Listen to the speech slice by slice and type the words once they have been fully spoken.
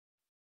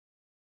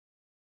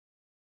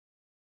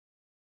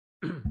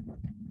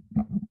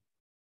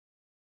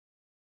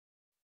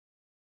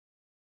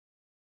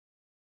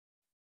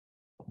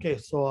Okay,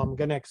 so I'm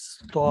gonna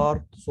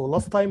start. So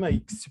last time I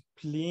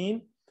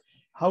explained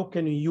how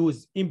can you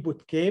use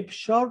input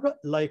capture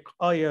like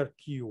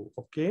IRQ,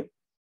 okay?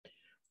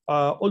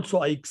 Also,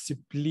 I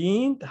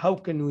explained how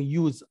can we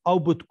use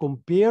output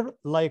compare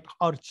like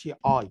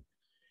RTI.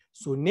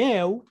 So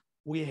now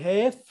we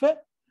have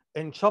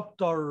in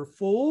chapter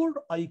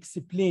 4, I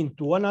explained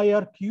one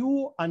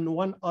IRQ and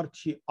one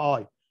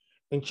RTI.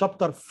 In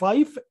chapter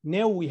 5,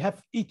 now we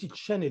have each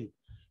channel.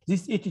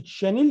 This each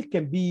channel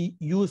can be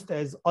used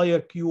as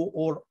IRQ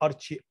or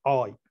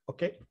RTI,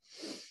 okay?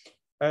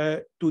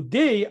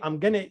 Today, I'm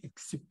gonna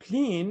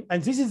explain,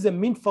 and this is the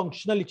main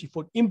functionality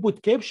for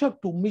input capture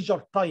to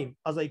measure time,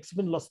 as I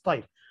explained last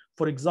time.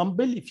 For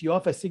example, if you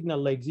have a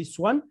signal like this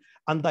one,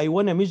 and I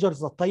wanna measure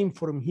the time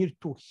from here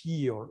to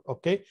here,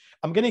 okay?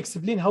 I'm gonna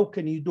explain how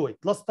can you do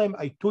it. Last time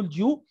I told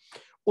you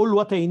all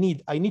what I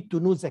need to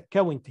know the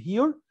count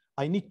here,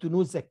 I need to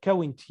know the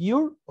count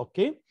here,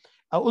 okay?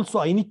 Also,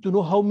 I need to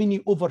know how many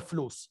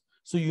overflows.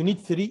 So you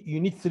need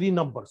three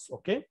numbers,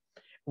 okay?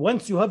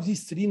 Once you have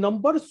these three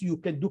numbers, you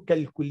can do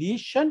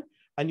calculation,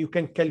 and you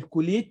can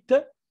calculate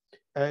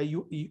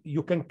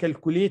you can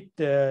calculate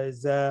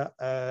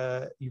the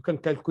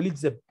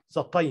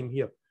time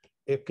here,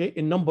 okay,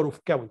 in number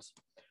of counts.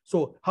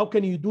 So how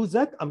can you do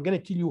that? I'm going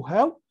to tell you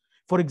how.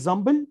 For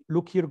example,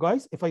 look here,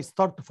 guys. If I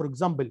start, for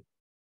example,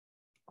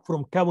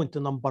 from count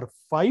number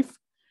 5,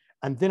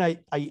 and then I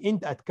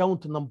end at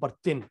count number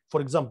 10, for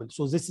example.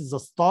 So this is the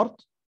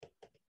start,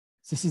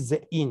 this is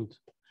the end.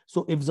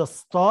 So if the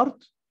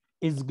start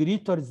is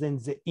greater than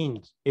the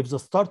end, if the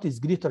start is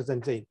greater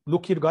than the end,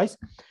 look here, guys.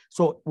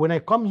 So when I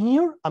come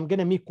here, I'm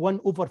gonna make one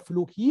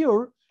overflow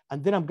here,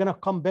 and then I'm gonna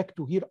come back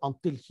to here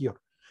until here.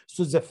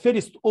 So the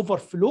first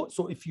overflow,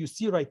 so if you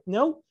see right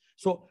now,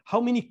 so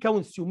how many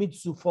counts you made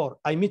so far?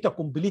 I made a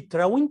complete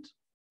round,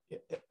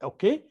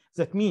 okay?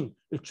 That means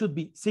it should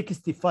be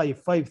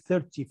 65,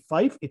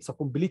 535, it's a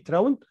complete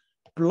round,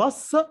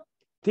 plus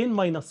 10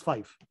 minus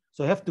 5.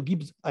 So I have to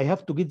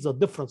get the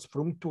difference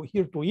from to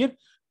here,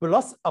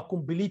 plus a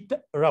complete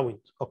round,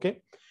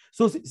 okay?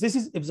 So this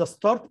is if the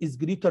start is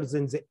greater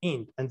than the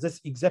end, and that's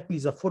exactly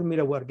the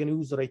formula we're gonna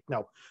use right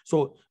now.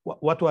 So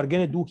what we're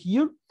gonna do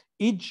here,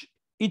 each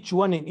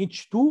one and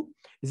each two,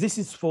 this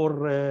is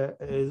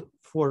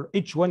for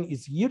each one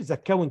is here, the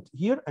count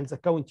here and the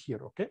count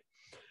here, okay?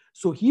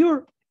 So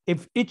here,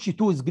 if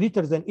H2 is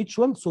greater than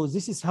H1, so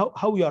this is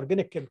how we are going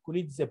to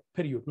calculate the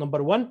period.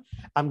 Number one,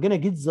 I'm going to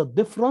get the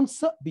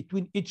difference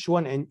between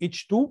H1 and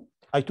H2.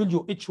 I told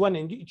you H1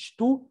 and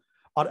H2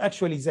 are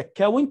actually the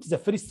count, the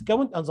first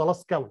count and the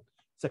last count.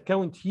 The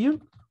count here,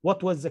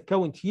 what was the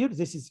count here?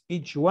 This is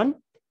H1.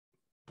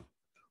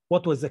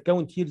 What was the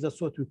count here? That's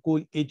what we call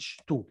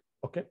H2,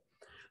 okay?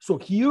 So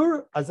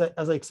here, as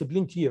I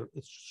explained here,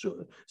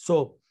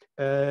 so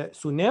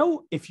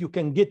now if you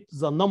can get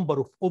the number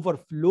of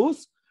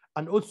overflows,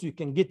 and also you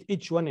can get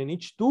H1 and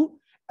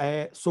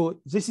H2.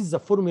 So this is the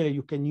formula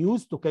you can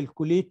use to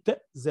calculate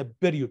the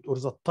period or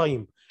the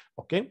time,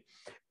 okay?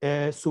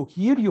 So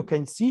here you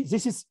can see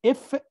this is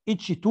if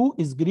H2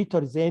 is greater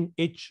than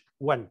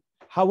H1.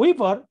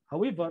 However,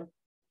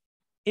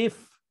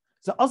 if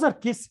the other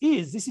case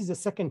is, this is the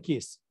second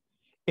case,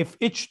 if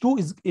H2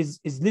 is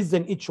less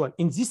than H1,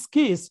 in this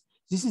case,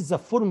 this is the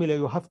formula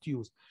you have to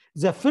use.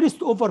 The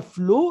first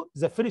overflow, or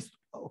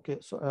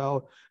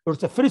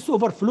the first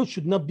overflow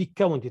should not be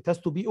counted. It has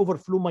to be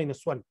overflow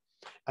minus 1.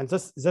 And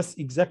that's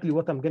exactly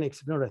what I'm going to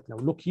explain right now.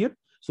 Look here.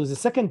 So the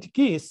second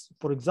case,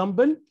 for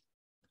example,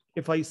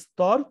 if I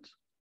start,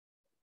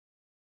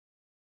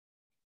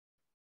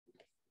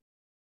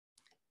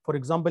 for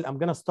example, I'm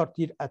going to start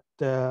here at,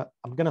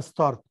 I'm going to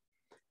start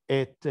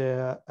at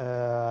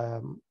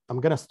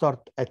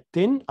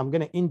 10. I'm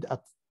going to end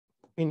at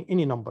in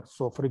any number.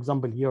 So for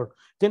example, here,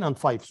 10 and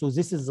 5. So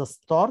this is the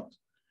start.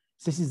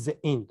 This is the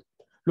end.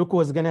 Look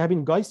what's going to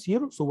happen, guys,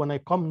 here. So when I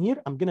come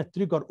here, I'm going to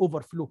trigger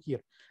overflow here.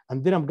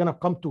 And then I'm going to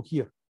come to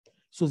here.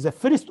 So the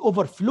first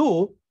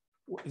overflow,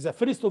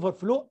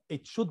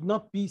 it should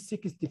not be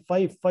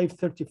 65,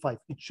 535.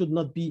 It should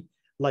not be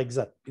like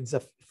that. It's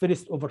the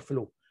first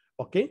overflow,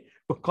 okay?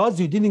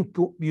 Because you didn't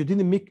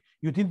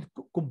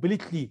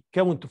completely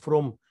count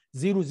from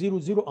 0, 0,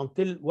 0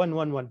 until 1,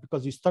 1, 1,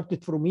 because you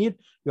started from here,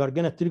 you are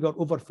going to trigger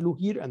overflow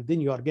here, and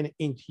then you are going to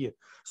end here.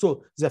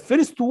 So the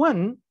first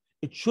one,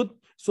 it should,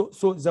 so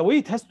the way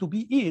it has to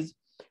be is,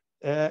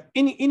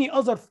 any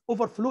other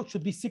overflow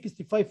should be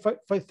 65,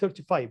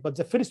 535, but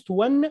the first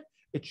one,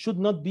 it should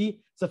not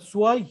be. That's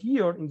why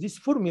here in this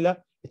formula,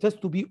 it has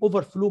to be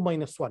overflow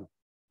minus 1,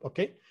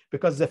 okay?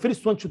 Because the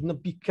first one should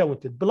not be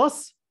counted.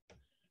 Plus,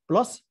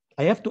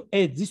 I have to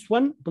add this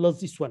one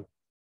plus this one,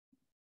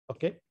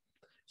 okay?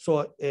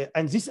 So,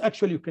 and this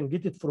actually, you can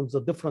get it from the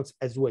difference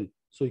as well.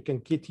 So you can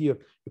get here,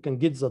 you can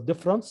get the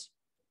difference,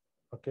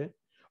 okay?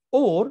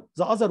 Or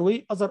the other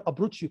way, other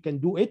approach, you can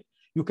do it.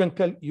 You can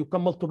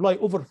multiply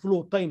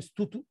overflow times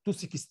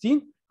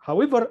 216.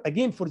 However,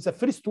 again, for the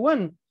first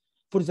one,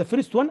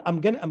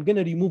 I'm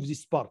gonna remove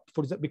this part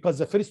because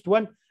the first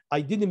one,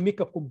 I didn't make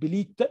a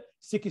complete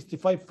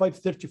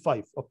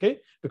 65,535, okay?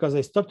 Because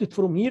I started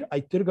from here,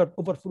 I triggered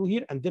overflow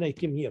here, and then I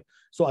came here.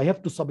 So I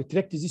have to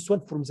subtract this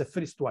one from the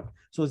first one.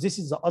 So this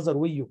is the other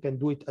way you can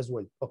do it as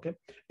well, okay?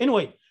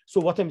 Anyway,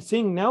 so what I'm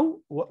saying now,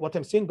 what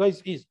I'm saying,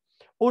 guys, is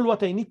all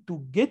what I need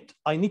to get,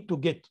 I need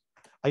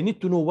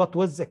to know what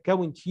was the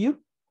count here.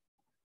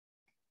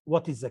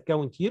 What is the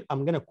count here?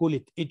 I'm going to call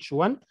it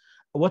H1.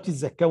 What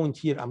is the count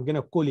here? I'm going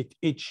to call it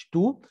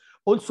H2.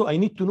 Also, I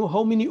need to know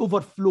how many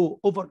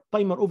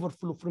timer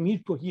overflow from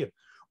here to here.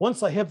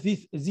 Once I have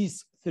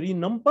these three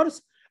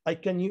numbers, I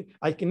can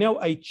now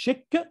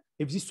check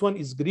if this one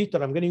is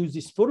greater, I'm going to use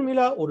this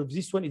formula, or if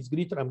this one is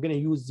greater, I'm going to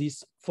use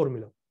this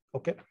formula.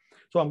 Okay.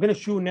 So I'm going to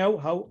show now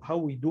how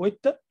we do it.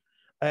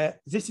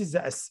 This is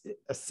the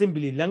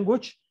assembly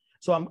language.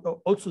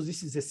 So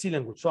this is the C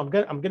language. So I'm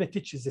going to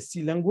teach the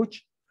C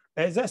language.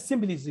 The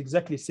assembly is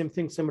exactly the same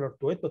thing, similar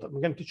to it, but I'm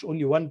going to teach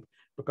only one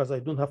because I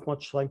don't have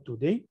much time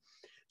today.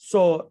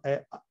 So,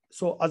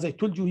 as I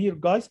told you here,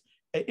 guys,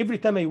 every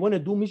time I want to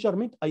do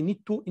measurement, I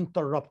need two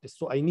interrupts.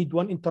 So I need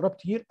one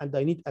interrupt here, and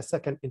I need a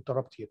second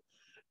interrupt here.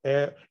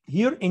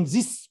 Here in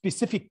this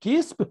specific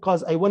case,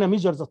 because I want to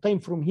measure the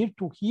time from here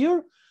to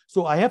here,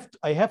 so I have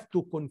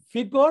to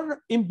configure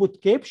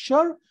input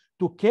capture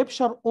to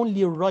capture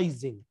only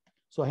rising.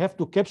 So I have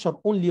to capture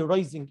only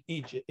rising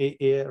age,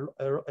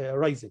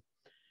 rising.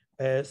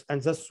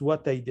 And that's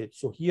what I did.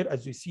 So here,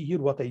 as you see here,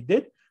 what I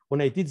did, when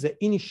I did the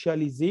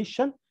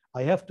initialization,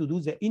 I have to do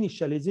the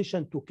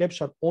initialization to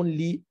capture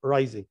only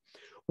rising.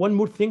 One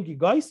more thing, you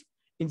guys,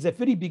 in the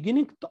very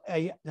beginning,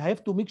 I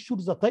have to make sure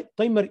the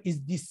timer is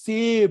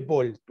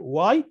disabled.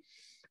 Why?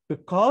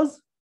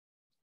 Because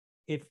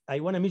if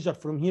I want to measure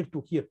from here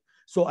to here,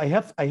 so I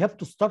have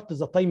to start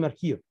the timer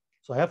here.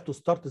 So I have to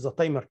start the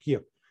timer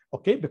here,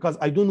 okay? Because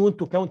I don't want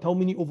to count how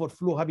many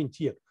overflow happened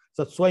here.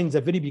 That's why in the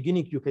very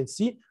beginning, you can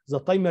see the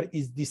timer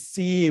is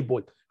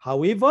disabled.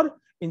 However,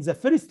 in the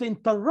first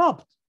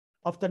interrupt,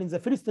 in the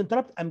first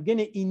interrupt, I'm going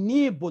to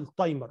enable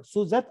timer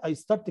so that I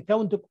start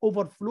counting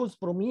overflows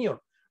from here,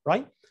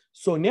 right?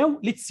 So now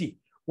let's see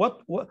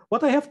what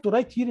I have to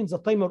write here in the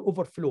timer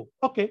overflow.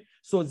 Okay,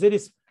 so there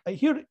is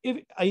here,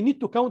 if I need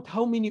to count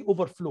how many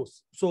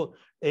overflows. So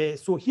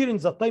here in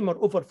the timer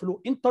overflow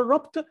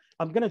interrupt,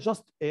 I'm going to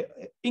just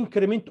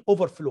increment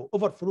overflow.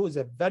 Overflow is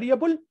a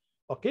variable.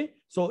 Okay,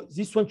 so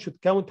this one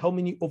should count how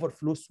many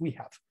overflows we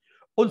have.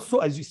 Also,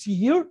 as you see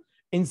here,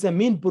 in the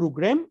main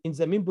program,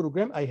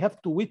 I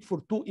have to wait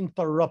for two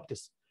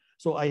interrupts.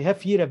 So I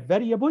have here a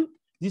variable.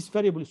 This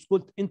variable is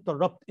called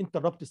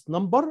interrupts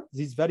number.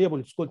 This variable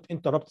is called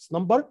interrupts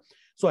number.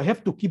 So I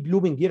have to keep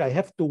looping here. I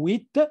have to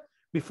wait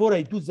before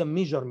I do the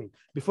measurement,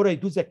 before I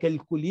do the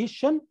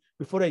calculation,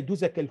 for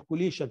the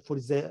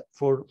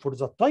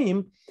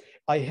time.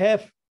 I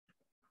have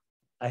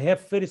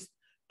first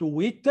to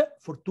wait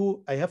for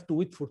two. I have to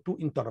wait for two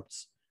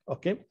interrupts.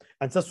 Okay,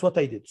 and that's what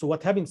I did. So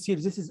what happens here,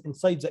 this is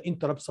inside the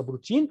interrupt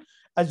subroutine.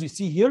 As you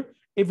see here,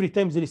 every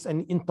time there is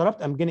an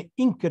interrupt, I'm going to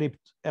increment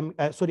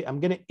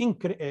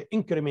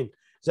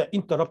the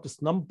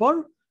interrupts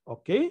number.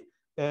 Okay,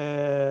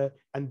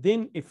 and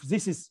then if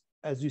this is,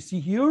 as you see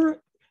here,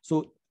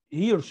 so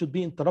here should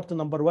be interrupt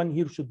number 1,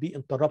 here should be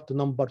interrupt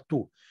number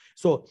 2.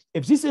 So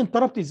if this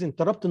interrupt is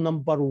interrupt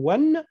number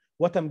 1,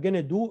 what I'm going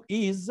to do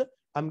is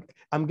I'm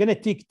going to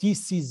take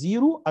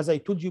TC0, as I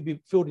told you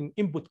before in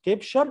input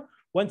capture.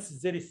 Once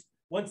there is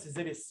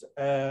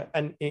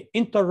an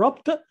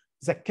interrupt,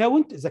 the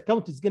count is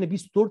going to be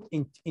stored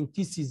in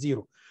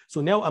TC0.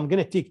 So now I'm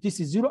going to take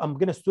TC0, I'm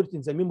going to store it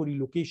in the memory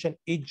location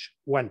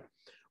H1.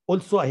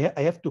 Also, I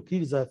have to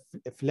clear the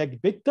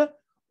flag bit.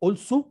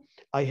 Also,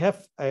 I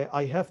have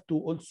to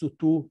also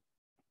to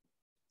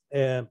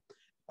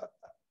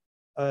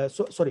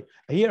sorry.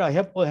 Here I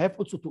have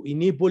also to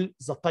enable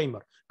the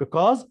timer,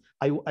 because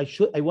I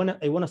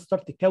wanna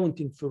start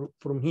counting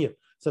from here.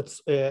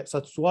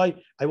 That's why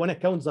I wanna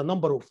count the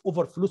number of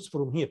overflows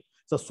from here.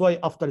 That's why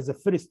after the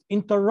first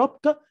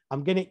interrupt,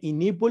 I'm gonna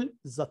enable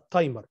the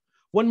timer.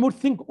 One more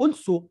thing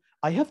also,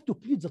 I have to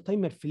clear the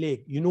timer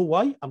flag. You know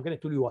why? I'm gonna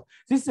tell you why.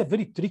 This is a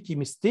very tricky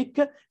mistake.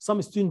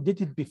 Some students did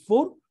it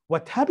before.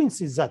 What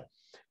happens is that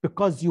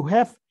because you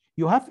have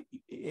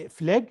a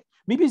flag,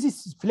 maybe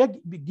this flag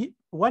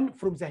one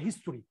from the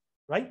history,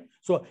 right?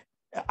 So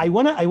I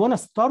wanna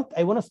start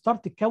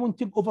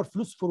counting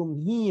overflows from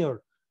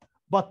here,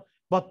 but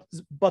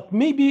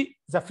maybe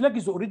the flag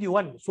is already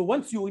 1. So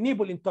once you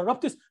enable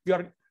interrupts,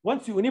 the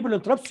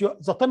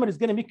timer is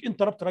gonna make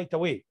interrupt right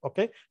away.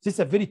 Okay, this is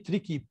a very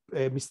tricky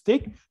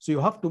mistake. So you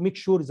have to make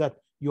sure that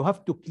you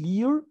have to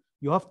clear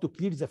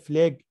the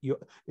flag. You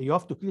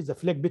have to clear the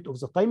flag bit of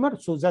the timer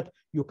so that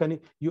you can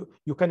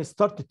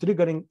start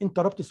triggering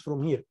interrupts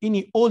from here.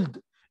 Any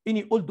old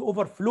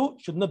overflow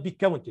should not be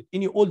counted.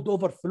 Any old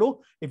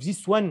overflow, if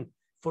this one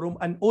from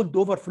an old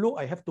overflow,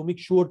 I have to make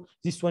sure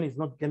this one is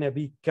not gonna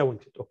be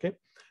counted. Okay,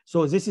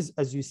 so this is,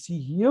 as you see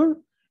here,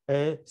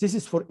 this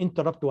is for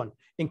interrupt 1.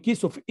 In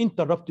case of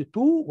interrupt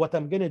 2, what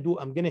I'm gonna do,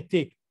 I'm gonna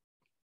take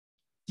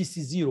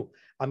TC0,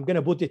 I'm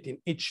gonna put it in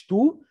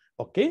H2.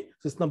 Okay,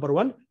 this is number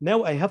one.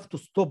 Now I have to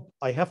stop.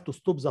 I have to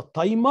stop the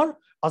timer.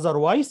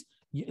 Otherwise,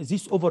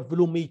 this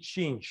overflow may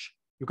change.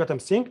 You got what I'm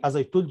saying? As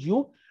I told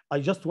you, I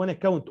just want to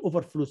count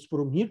overflows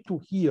from here to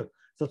here.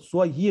 That's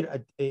why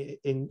here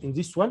in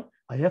this one,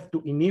 I have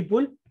to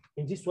enable.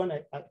 In this one,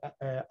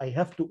 I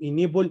have to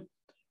enable.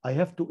 I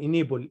have to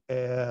enable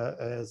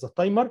the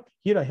timer.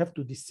 Here I have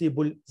to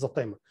disable the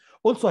timer.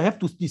 Also, I have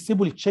to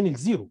disable channel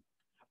 0.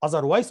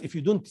 Otherwise, if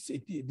you don't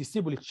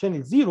disable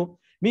channel 0,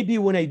 maybe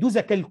when I do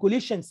the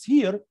calculations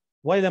here,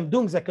 while I'm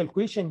doing the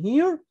calculation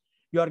here,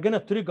 you are going to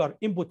trigger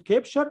input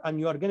capture and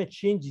you are going to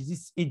change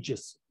these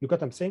edges. You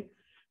got what I'm saying?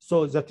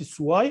 So that is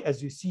why,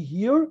 as you see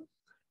here,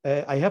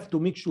 I have to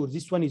make sure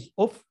this one is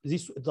off,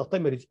 the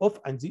timer is off,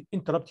 and the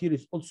interrupt here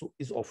is also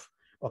off.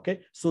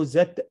 Okay, so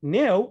that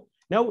now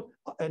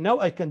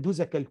I can do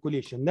the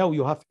calculation. Now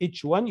you have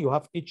H1, you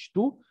have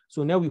H2,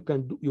 so now you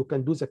can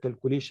do the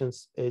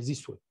calculations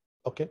this way.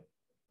 Okay.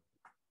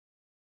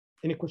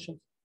 Any questions?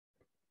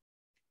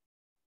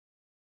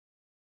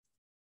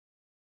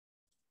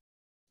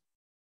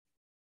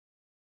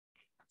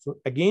 So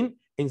again,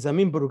 in the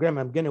main program,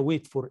 I'm gonna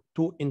wait for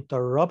 2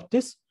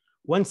 interrupts.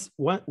 Once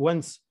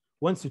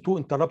 2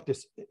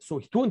 interrupts, so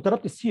 2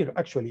 interrupts here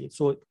actually.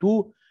 So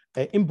 2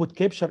 input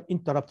capture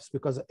interrupts,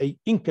 because I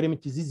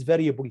increment this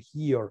variable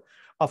here.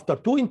 After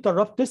 2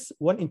 interrupts,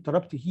 1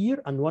 interrupt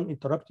here and 1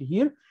 interrupt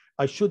here,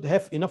 I should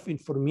have enough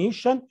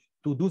information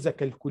to do the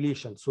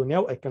calculation. So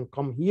now I can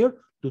come here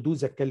to do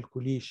the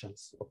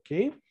calculations.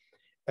 Okay.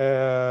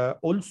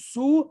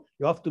 Also,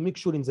 you have to make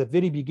sure in the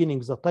very beginning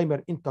the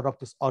timer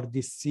interrupts are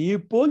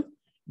disabled.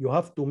 You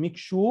have to make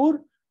sure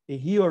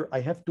here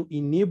I have to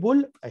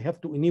enable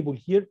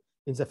here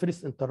in the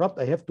first interrupt,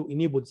 I have to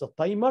enable the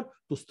timer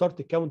to start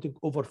counting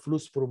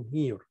overflows from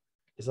here.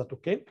 Is that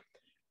okay?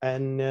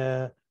 And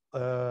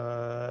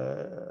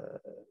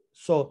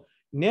so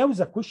now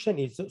the question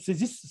is, so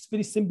this is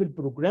very simple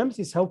program. This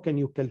is how can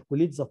you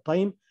calculate the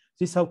time.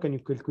 This is how can you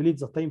calculate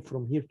the time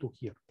from here to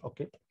here.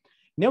 Okay.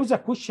 Now the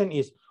question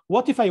is,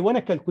 what if I want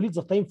to calculate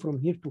the time from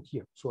here to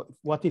here? So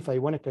what if I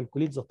want to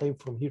calculate the time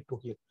from here to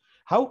here?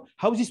 How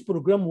this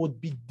program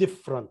would be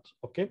different?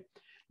 Okay.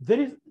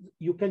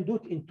 You can do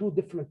it in 2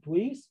 different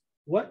ways.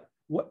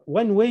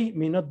 One way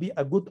may not be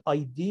a good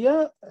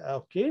idea.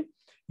 Okay,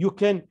 you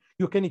can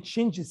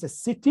change the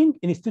setting.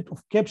 Instead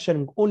of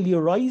capturing only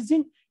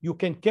rising, you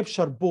can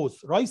capture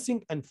both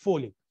rising and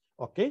falling.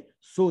 Okay,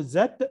 so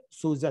that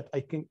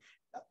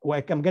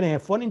I'm gonna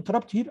have 1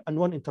 interrupt here and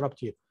 1 interrupt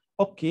here.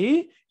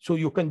 Okay, so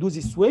you can do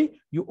this way.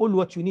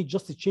 What you need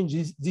just to change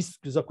this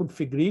to the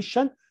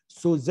configuration,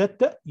 so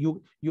that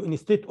you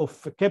instead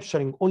of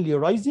capturing only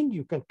rising,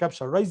 you can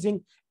capture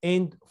rising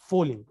and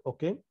falling.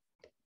 Okay.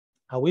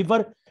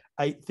 However,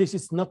 this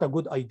is not a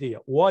good idea.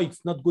 Why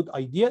it's not a good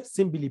idea?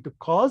 Simply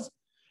because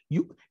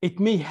it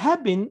may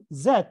happen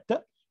that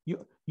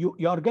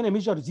you are going to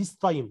measure this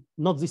time,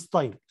 not this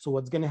time. So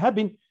what's going to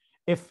happen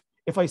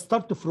if I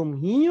start from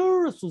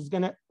here, so it's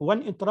going to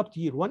 1 interrupt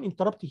here, 1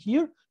 interrupt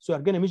here. So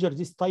you're going to measure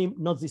this time,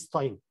 not this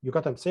time. You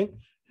got what I'm saying?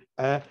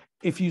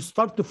 If you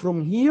start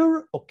from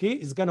here, okay,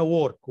 it's going to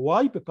work.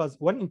 Why? Because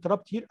 1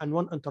 interrupt here and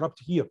 1 interrupt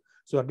here.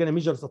 So you're going to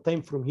measure the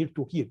time from here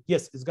to here.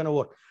 Yes, it's going to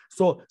work.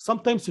 So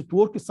sometimes it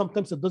works,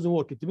 sometimes it doesn't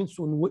work. It depends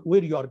on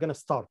where you are going to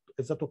start.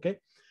 Is that okay?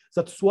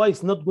 That's why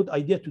it's not a good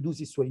idea to do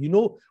this way. You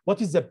know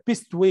what is the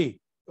best way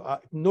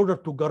in order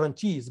to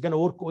guarantee it's going to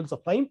work all the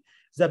time?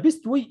 The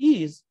best way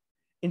is,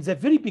 in the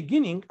very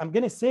beginning, I'm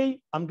going to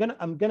say, I'm going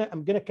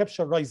to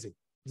capture rising.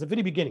 The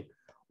very beginning.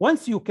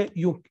 Once you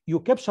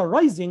capture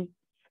rising,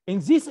 in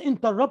this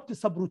interrupt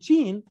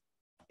subroutine,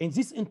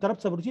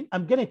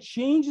 I'm going to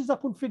change the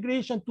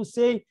configuration to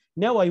say,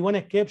 now I want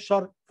to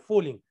capture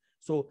falling.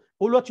 So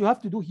all what you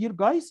have to do here,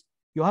 guys,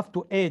 you have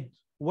to add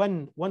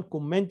one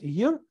command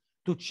here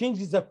to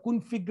change the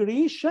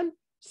configuration,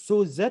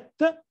 so that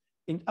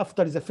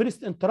after the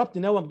first interrupt,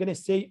 now I'm going to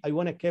say, I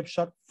want to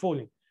capture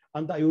falling.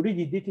 And I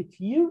already did it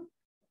here.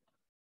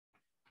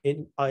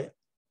 And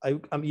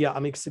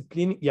I'm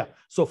explaining. Yeah.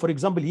 So for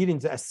example, here in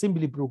the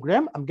assembly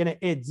program, I'm going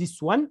to add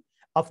this one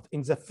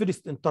in the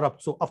first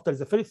interrupt. So after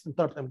the first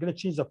interrupt, I'm going to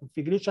change the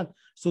configuration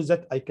so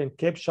that I can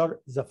capture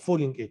the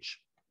falling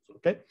edge.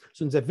 Okay.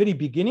 So in the very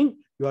beginning,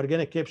 you are going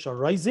to capture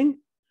rising.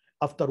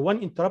 After 1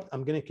 interrupt,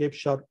 I'm going to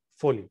capture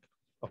falling.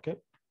 Okay.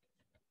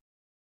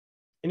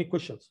 Any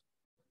questions?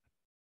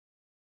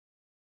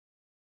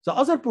 The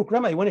other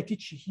program I want to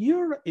teach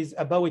here is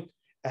about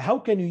how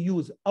can you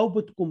use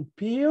output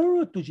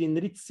compare to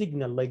generate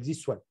signal like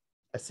this one,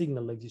 a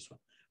signal like this one.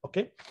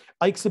 Okay.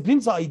 I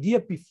explained the idea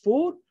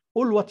before.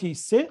 All what he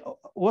said,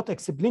 what I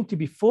explained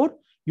before,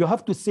 you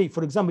have to say,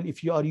 for example,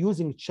 if you are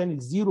using channel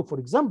 0, for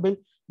example,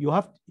 you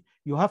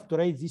have to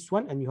write this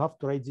one and you have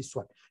to write this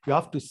one. You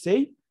have to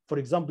say, for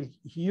example,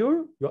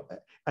 here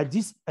at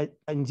this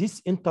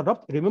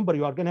interrupt, remember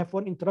you are going to have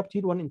 1 interrupt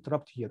here, 1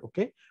 interrupt here.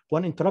 Okay,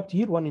 1 interrupt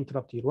here, 1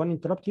 interrupt here, 1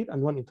 interrupt here,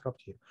 and 1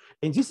 interrupt here.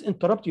 In this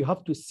interrupt, you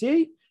have to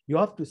say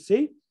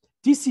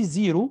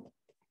TC0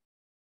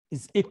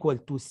 is equal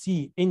to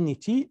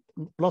CNT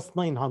plus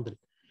 900.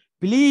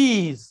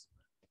 Please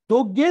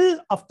toggle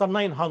after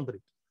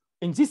 900.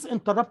 In this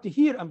interrupt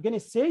here, I'm going to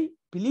say,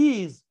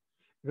 please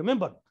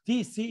remember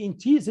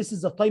TCNT, this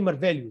is the timer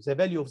value, the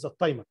value of the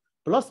timer,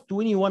 plus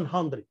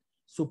 2100.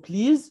 So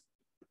please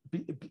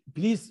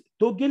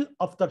toggle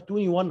after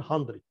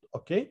 2100.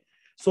 Okay.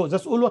 So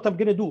that's all what I'm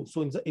going to do.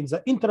 So in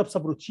the interrupt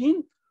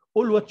subroutine,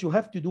 all what you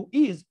have to do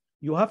is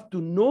you have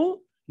to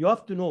know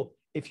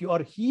if you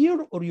are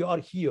here or you are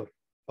here.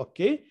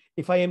 Okay.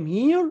 If I am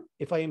here,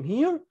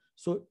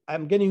 so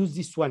I'm going to use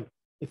this one.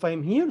 If I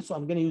am here, so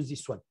I'm going to use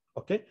this one.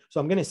 Okay. So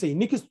I'm going to say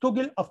next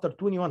toggle after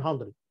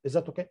 2100. Is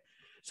that okay?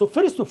 So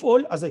first of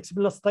all, as I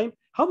explained last time,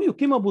 how you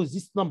came up with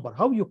this number,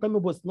 how you came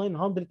up with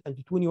 900 and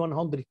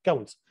 2100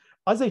 counts.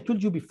 As I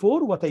told you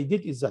before, what I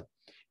did is that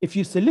if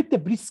you select the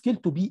breath scale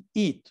to be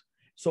 8,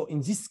 so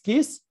in this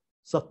case,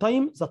 the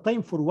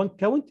time for one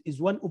count is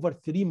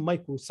 1/3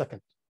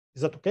 microsecond.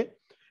 Is that okay?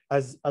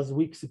 As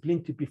we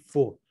explained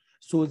before.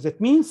 So that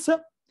means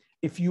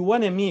if you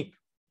want to make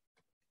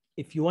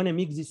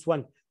this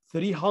one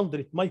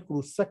 300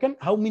 microsecond,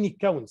 how many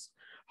counts?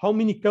 How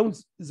many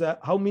times the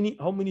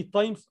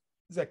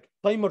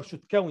timer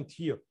should count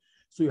here?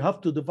 So you have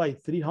to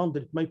divide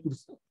 300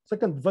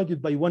 microsecond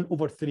divided by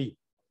 1/3.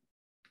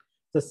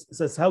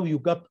 That's how you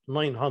got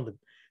 900.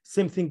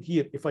 Same thing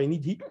here. If I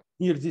need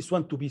here this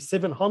one to be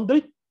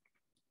 700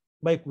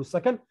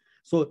 microsecond,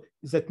 so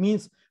that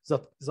means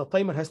that the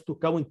timer has to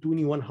count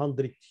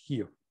 2100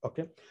 here.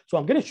 Okay. So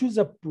I'm going to choose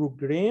a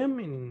program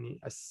in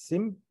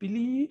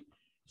assembly.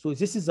 So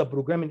this is a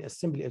program in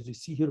assembly, as you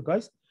see here,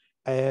 guys.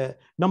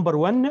 Number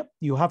one,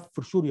 you have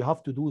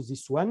to do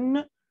this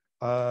one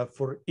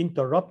for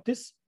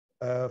interrupts,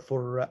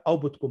 for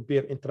output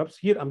compare interrupts.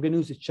 Here, I'm going to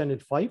use channel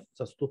 5.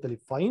 That's totally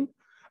fine.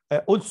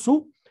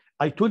 Also,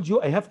 I told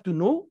you I have to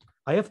know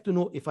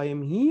if I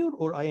am here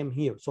or I am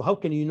here. So how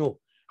can you know?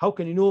 How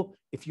can you know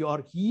if you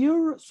are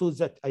here? So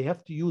that I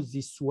have to use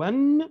this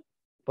one,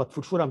 but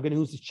for sure I'm going to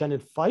use this channel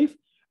 5,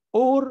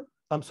 or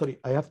I'm sorry,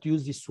 I have to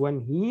use this one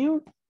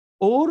here,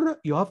 or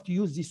you have to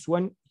use this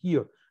one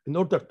here in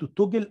order to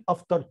toggle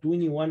after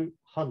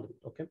 2100.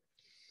 Okay.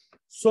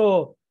 So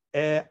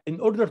in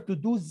order to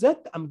do that,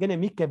 I'm going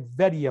to make a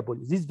variable.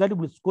 This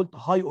variable is called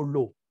high or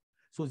low.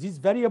 So this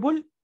variable,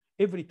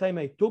 every time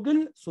I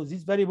toggle, so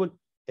this variable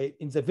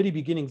in the very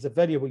beginning, the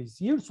variable is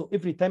here. So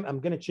every time I'm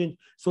going to change.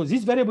 So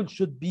this variable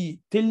should be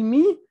tell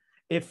me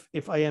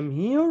if I am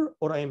here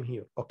or I am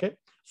here. Okay.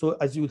 So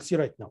as you will see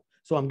right now.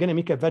 So I'm going to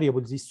make a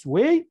variable this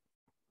way.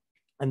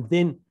 And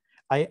then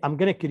I'm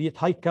going to create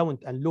high count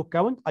and low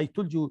count. I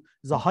told you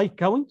the high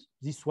count,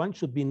 this one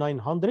should be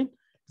 900.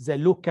 The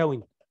low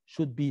count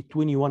should be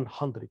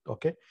 2100.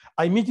 Okay.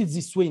 I made it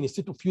this way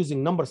instead of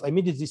using numbers. I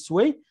made it this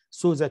way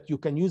so that you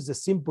can use the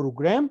same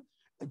program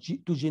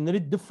to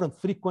generate different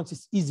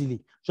frequencies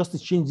easily. Just to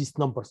change these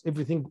numbers.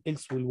 Everything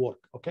else will work.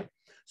 Okay.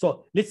 So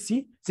let's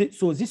see.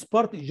 So this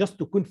part is just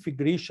the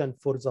configuration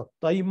for the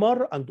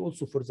timer and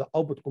also for the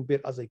output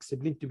compare, as I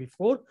explained to you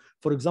before.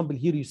 For example,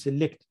 here you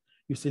select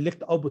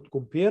output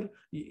compare.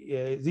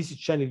 This is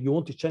channel, you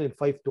want the channel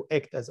 5 to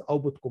act as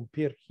output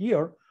compare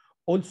here.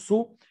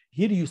 Also,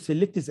 here you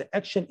select the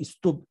action is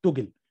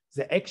toggle.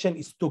 The action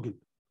is toggle.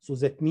 So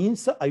that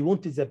means I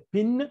want the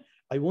pin,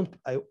 I want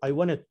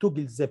to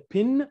toggle the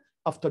pin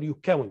after you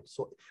count.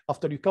 So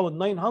after you count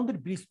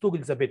 900, please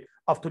toggle the pin.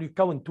 After you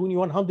count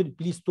 2100,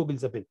 please toggle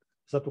the pin.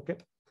 Is that okay?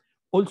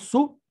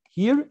 Also,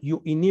 here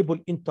you enable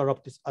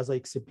interrupts, as I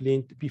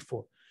explained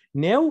before.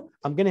 Now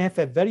I'm going to have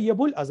a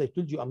variable. As I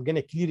told you, I'm going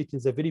to clear it in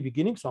the very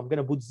beginning. So I'm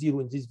going to put 0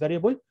 in this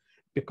variable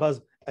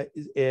because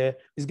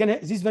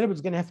this variable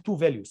is going to have 2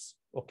 values.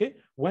 Okay,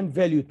 one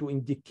value to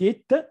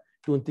indicate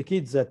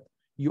that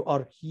you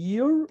are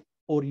here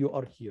or you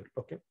are here.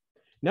 Okay.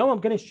 Now I'm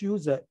going to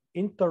choose the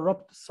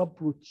interrupt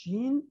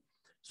subroutine.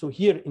 So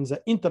here in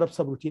the interrupt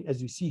subroutine,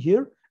 as you see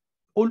here,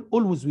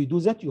 always we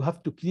do that. You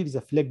have to clear the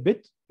flag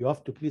bit. You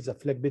have to clear the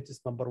flag bit is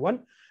number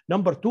 1.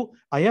 Number 2,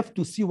 I have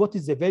to see what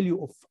is the value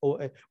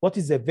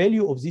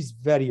of this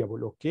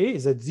variable. Okay,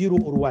 is it 0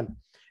 or 1?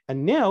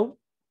 And now,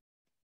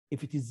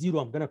 if it is 0,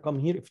 I'm going to come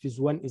here. If it is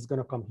 1, it's going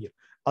to come here.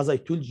 As I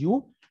told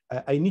you,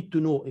 I need to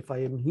know if I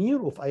am here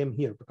or if I am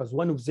here, because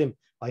one of them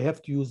I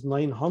have to use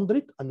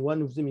 900 and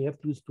one of them you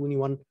have to use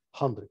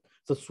 2100.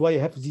 So that's why I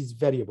have this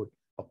variable.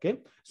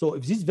 Okay, so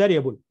if this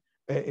variable,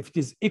 if it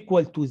is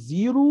equal to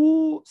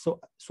 0,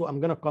 so I'm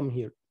going to come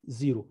here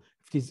 0.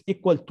 If it is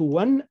equal to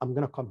 1, I'm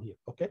going to come here.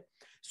 Okay,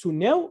 so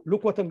now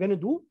look what I'm going to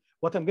do.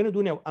 What I'm going to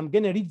do now, I'm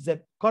going to read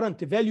the current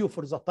value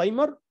for the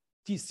timer,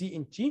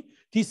 TCNT.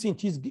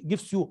 TCNT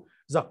gives you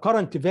the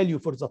current value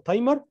for the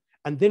timer,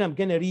 and then I'm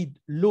going to read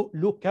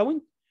low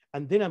count,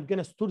 and then I'm going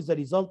to store the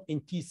result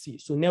in TC.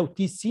 So now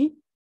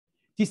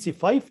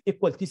TC5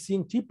 equal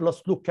TCNT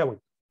plus low count.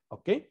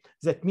 Okay,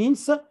 that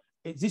means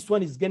this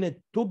one is going to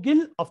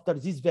toggle after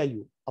this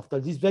value.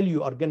 After this value,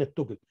 you are going to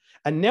toggle.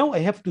 And now I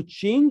have to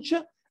change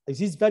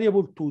this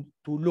variable to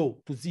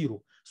low, to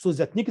 0. So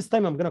that next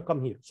time I'm going to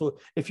come here. So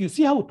if you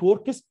see how it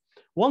works,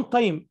 one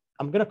time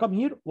I'm going to come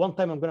here. One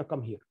time I'm going to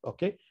come here.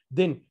 Okay.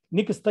 Then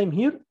next time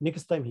here,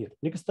 next time here,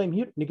 next time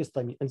here, next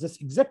time here. And that's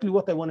exactly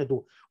what I want to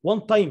do.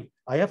 One time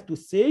I have to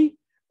say,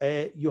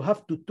 you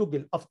have to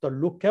toggle after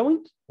low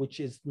count, which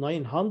is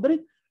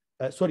 900,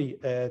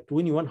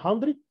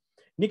 2100.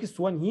 Next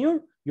one here,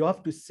 you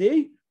have to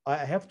say, I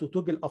have to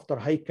toggle after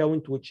high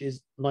count, which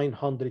is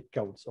 900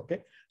 counts.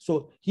 Okay.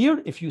 So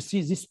here, if you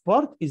see this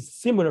part is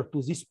similar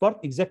to this part,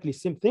 exactly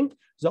same thing.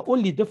 The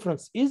only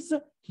difference is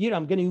here,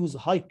 I'm going to use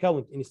high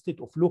count instead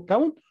of low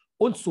count.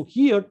 Also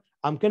here,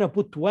 I'm going to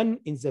put 1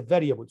 in the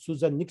variable. So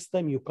the next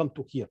time you come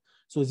to here.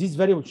 So this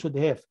variable should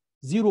have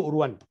 0 or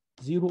 1,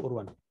 0 or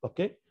 1.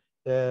 Okay.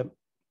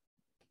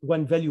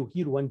 One value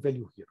here, one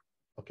value here.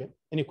 Okay.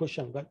 Any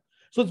question, guys?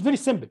 So it's very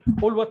simple.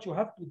 All what you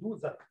have to do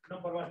is that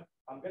number one,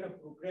 I'm going to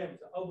program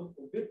the output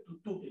convert to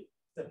toggle.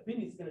 The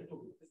pin is going to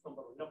toggle. This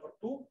number one. Number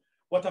two,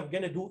 what I'm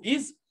going to do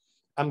is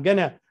I'm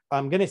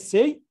gonna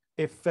say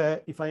if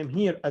I am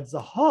here at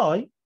the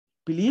high,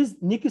 please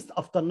next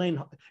after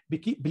 900,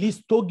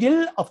 please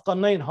toggle after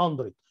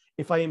 900.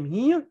 If I am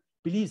here,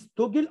 please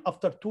toggle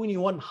after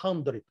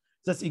 2100.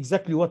 That's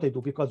exactly what I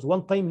do, because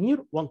one time here,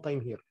 one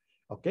time here.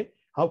 Okay.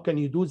 How can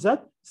you do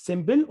that?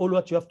 Simple. All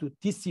what you have to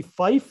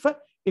TC5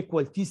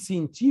 equal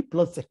TCNT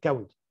plus the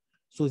count.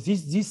 So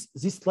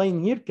this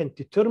line here can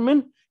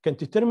determine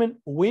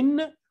when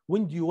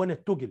do you want to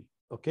toggle.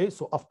 Okay,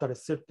 so after a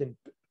certain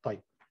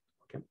time.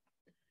 Okay.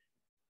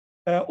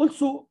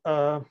 Also,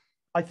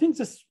 I think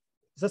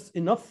that's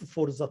enough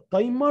for the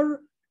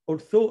timer.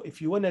 Although,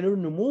 if you want to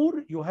learn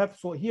more, you have,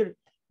 so here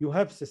you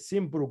have the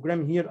same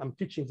program here. I'm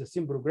teaching the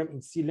same program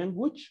in C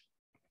language,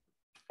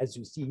 as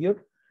you see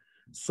here.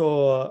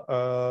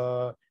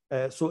 So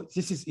so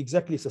this is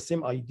exactly the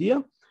same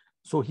idea.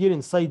 So here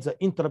inside the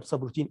interrupt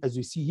subroutine, as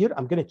you see here,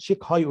 I'm going to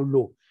check high or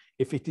low.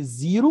 If it is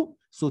 0,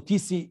 so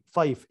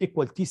TC5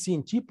 equal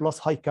TCNT plus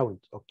high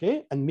count,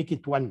 okay, and make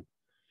it 1.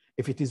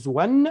 If it is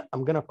 1,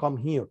 I'm going to come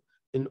here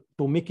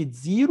to make it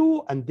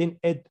 0 and then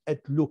add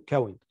low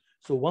count.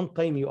 So one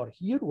time you are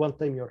here, one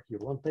time you are here,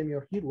 one time you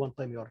are here, one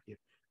time you are here,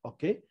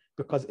 okay?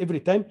 Because every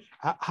time,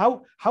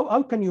 how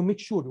can you make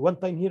sure one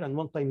time here and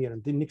one time here,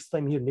 and then next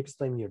time here, next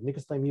time here,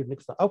 next time here,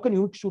 next time? How can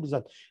you make sure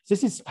that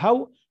this is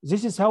how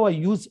I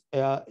use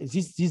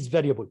this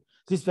variable?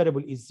 This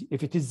variable is,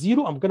 if it is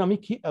 0, I'm gonna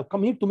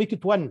come here to make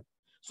it 1,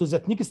 so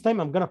that next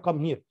time I'm gonna come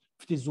here.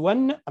 If it is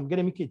 1, I'm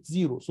gonna make it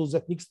 0, so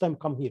that next time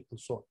come here, and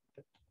so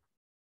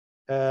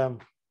on.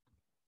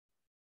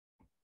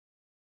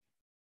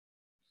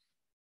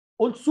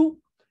 Also,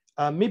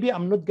 maybe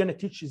I'm not going to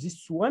teach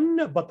this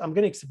one, but I'm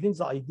going to explain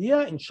the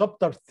idea. In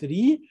chapter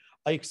 3,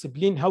 I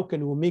explain how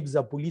can we make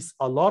the police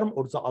alarm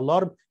or the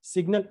alarm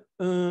signal.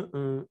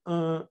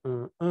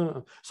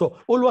 So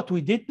all what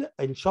we did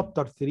in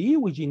chapter 3,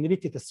 we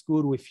generated a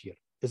square wave here.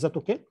 Is that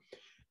okay?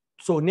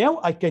 So now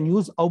I can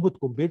use output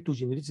compare to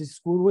generate this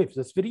square wave.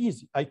 That's very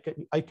easy. I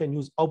can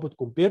use output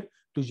compare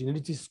to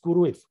generate this square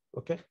wave.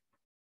 Okay.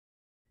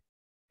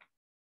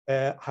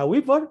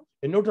 However,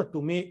 in order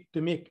to make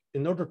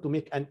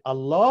an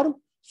alarm,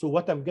 so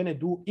what I'm gonna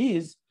do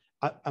is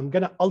I'm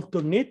gonna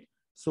alternate.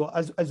 So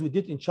as we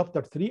did in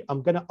chapter 3,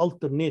 I'm gonna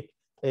alternate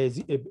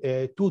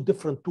two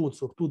different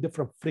tones or two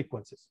different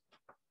frequencies.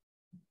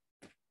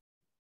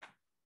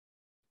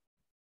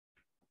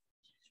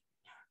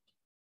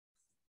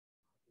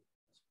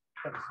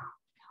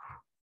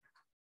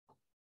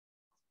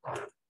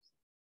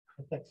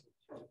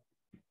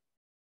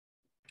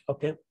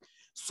 Okay.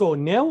 So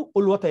now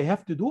all what I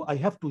have to do, I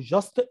have to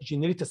just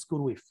generate a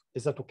square wave.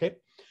 Is that okay?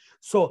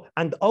 So,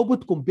 and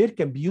output compare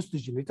can be used to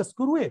generate a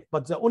square wave.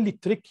 But the only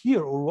trick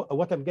here, or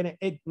what I'm going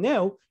to add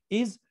now,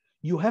 is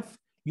you have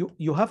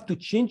to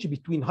change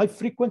between high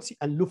frequency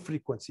and low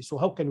frequency. So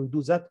how can we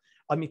do that?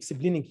 I'm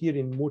explaining here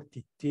in more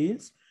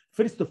details.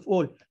 First of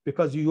all,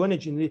 because you want to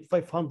generate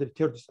 500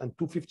 hertz and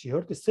 250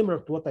 hertz, similar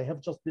to what I have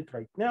just did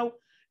right now,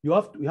 you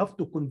have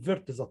to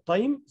convert the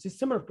time. This is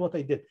similar to what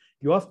I did.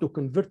 You have to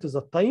convert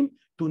the time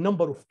to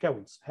number of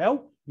counts.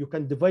 How? You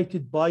can divide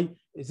it by,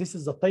 this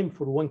is the time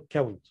for one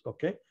count,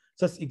 okay?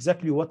 So that's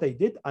exactly what I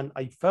did, and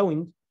I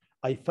found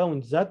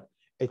that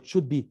it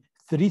should be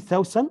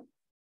 3,000,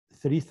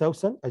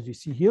 as you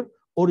see here,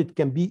 or it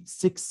can be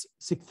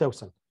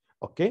 6,000,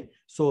 okay?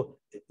 So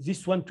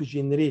this one to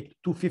generate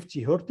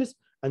 250 hertz,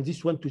 and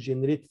this one to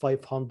generate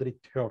 500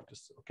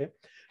 hertz, okay?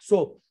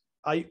 So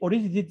I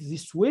already did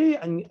this way,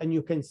 and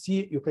you can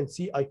see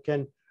I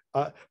can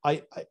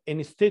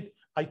instead,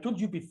 I told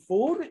you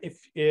before, if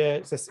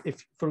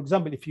for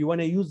example, if you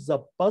want to use the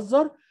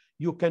buzzer,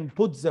 you can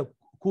put the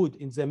code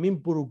in the main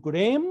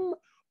program,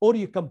 or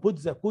you can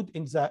put the code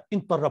in the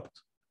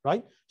interrupt,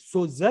 right?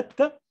 So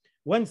that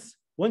once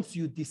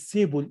you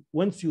disable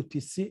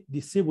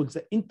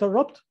the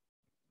interrupt,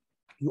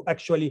 you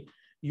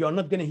are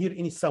not going to hear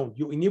any sound.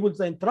 You enable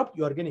the interrupt,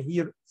 you are going to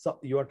hear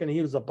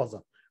the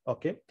buzzer,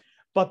 okay?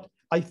 But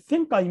I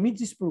think I made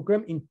this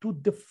program in two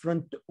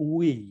different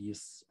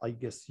ways, I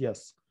guess,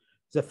 yes.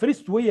 The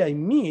first way I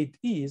made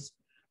is,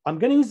 I'm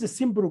going to use the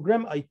same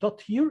program I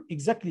taught here,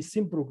 exactly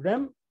same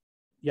program.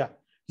 Yeah,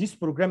 this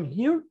program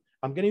here,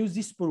 I'm going to use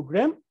this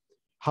program,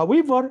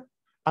 However,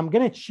 I'm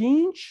gonna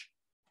change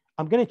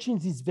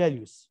these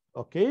values,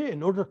 okay,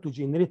 in order to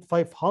generate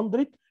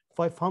 500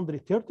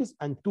 hertz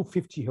and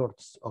 250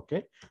 hertz,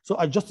 okay? So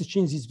I just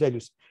change these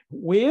values.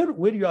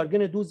 Where you are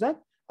gonna do that,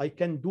 I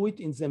can do it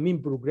in the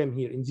main program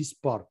here in this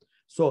part.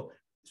 So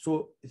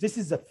this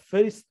is the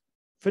first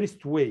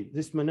way.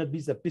 This may not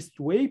be the best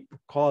way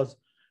because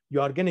you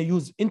are going to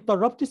use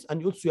interrupts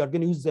and also you are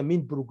going to use the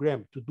main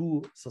program to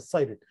do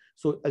siren.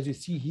 So as you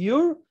see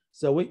here,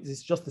 the way this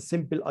is just a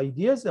simple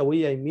idea. The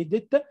way I made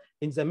it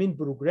in the main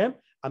program,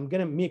 I'm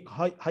going to make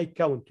high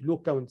count, low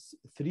count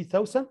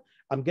 3000.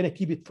 I'm going to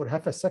keep it for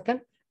half a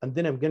second, and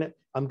then I'm going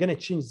to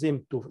change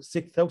them to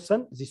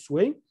 6000 this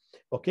way.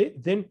 Okay,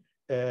 then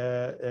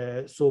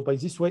so by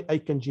this way I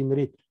can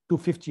generate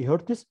 250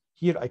 hertz.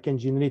 Here I can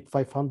generate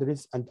 500,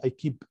 and I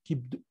keep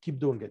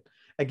doing it.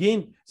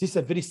 Again, this is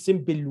a very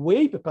simple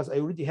way because I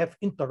already have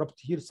interrupt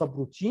here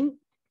subroutine.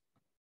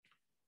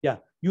 Yeah,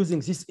 using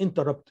this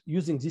interrupt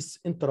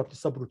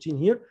subroutine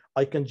here,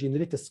 I can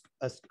generate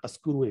a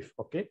square wave.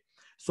 Okay,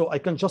 so I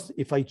can just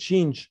if I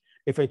change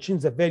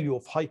the value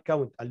of high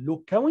count and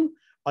low count,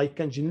 I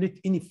can generate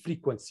any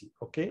frequency.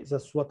 Okay,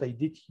 that's what I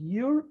did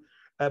here.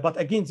 But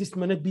again, this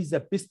may not be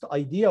the best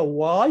idea.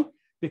 Why?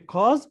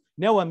 Because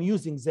now I'm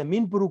using the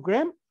main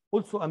program.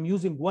 Also, I'm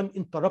using one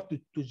interrupt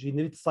to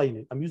generate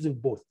siren. I'm using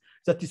both.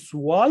 That is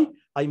why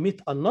I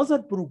made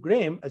another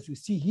program, as you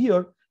see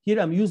here. Here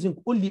I'm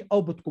using only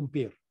output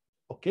compare,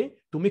 okay,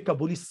 to make a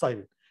police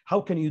siren.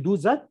 How can you do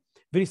that?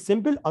 Very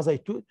simple. As I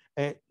told,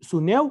 so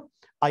now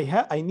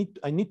I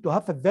need to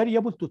have a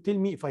variable to tell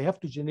me if I have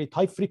to generate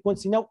high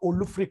frequency now or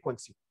low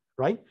frequency,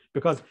 right?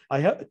 Because I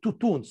have two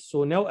tones,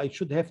 so now I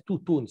should have two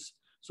tones.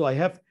 So I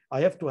have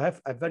to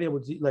have a variable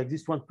like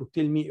this one to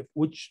tell me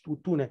which two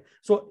tune.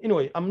 So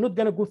anyway, I'm not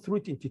gonna go through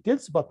it in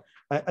details, but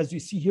as you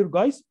see here,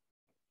 guys,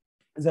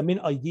 the main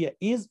idea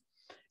is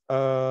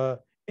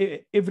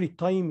every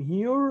time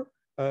here.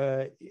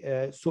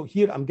 So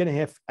here I'm gonna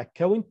have a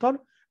counter.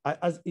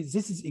 As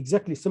this is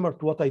exactly similar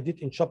to what I did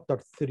in chapter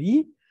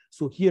 3.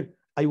 So here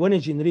I want to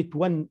generate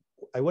one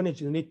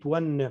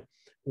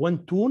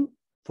tune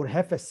for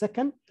half a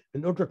second.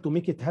 In order to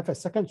make it half a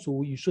second,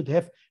 so you should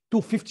have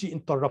 250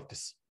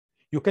 interrupts.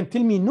 You can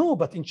tell me no,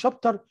 but in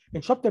chapter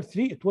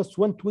 3 it was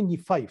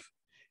 125.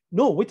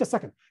 No, wait a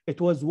second.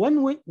 It was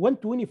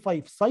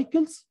 125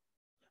 cycles,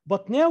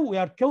 but now we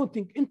are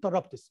counting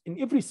interrupts. In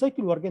every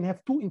cycle we are going to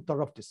have 2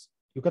 interrupts.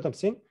 You get what I'm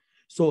saying?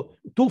 So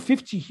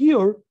 250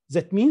 here.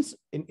 That means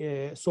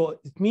so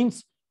it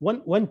means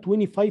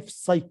 125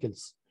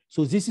 cycles.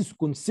 So this is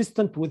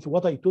consistent with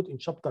what I taught in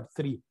chapter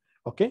 3.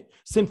 Okay,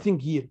 same thing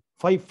here.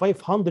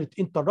 500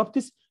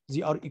 interrupts,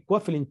 they are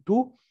equivalent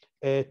to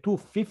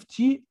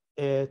 250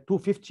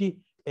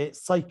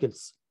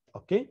 cycles.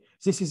 Okay,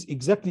 this is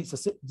exactly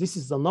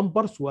the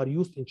numbers who are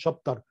used in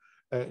chapter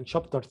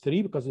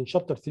 3, because in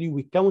chapter 3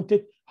 we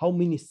counted how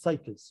many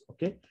cycles.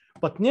 Okay,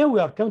 but now we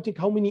are counting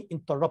how many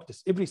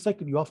interrupts. Every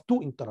cycle you have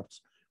 2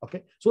 interrupts.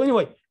 Okay, so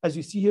anyway, as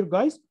you see here,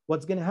 guys,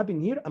 what's going to happen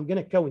here? I'm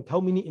going to count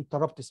how many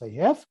interrupts I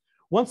have.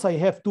 Once I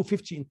have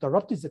 250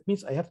 interrupts, that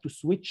means I have to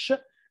switch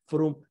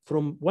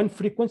from one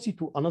frequency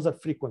to another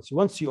frequency.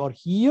 Once you are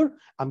here,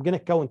 I'm going to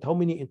count how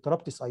many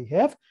interrupts I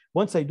have.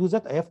 Once I do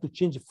that, I have to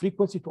change the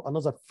frequency to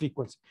another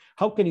frequency.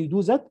 How can you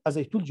do that? As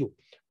I told you,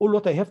 all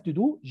what I have to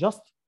do,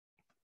 just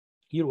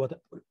here,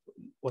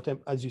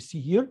 as you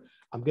see here,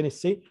 I'm going to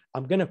say,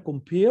 I'm going to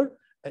compare.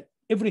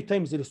 Every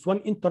time there is one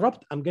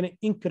interrupt, I'm going to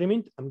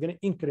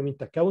increment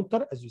the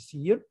counter. As you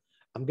see here,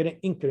 I'm going to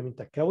increment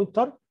the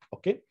counter.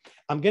 Okay,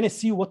 I'm going to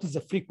see what is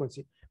the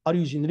frequency. Are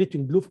you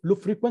generating low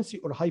frequency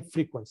or high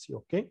frequency?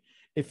 Okay,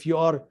 if you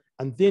are,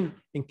 and then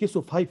in case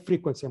of high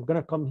frequency, I'm going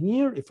to come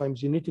here. If I'm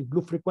generating low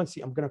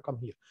frequency, I'm going to come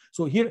here.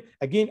 So here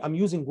again, I'm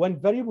using one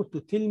variable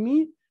to tell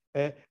me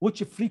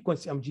which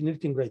frequency I'm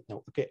generating right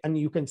now. Okay, and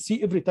you can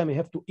see every time I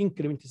have to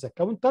increment the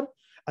counter,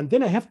 and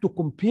then I have to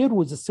compare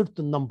with a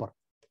certain number.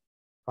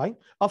 Right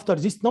after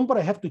this number,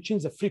 I have to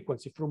change the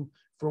frequency from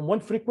one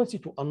frequency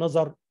to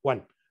another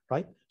one.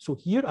 Right. So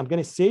here I'm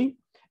going to say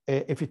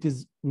if it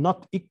is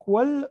not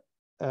equal.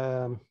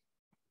 So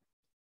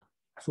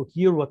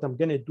here what I'm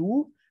going to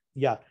do,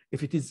 yeah,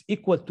 if it is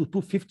equal to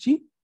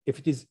 250,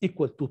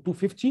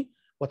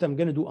 what I'm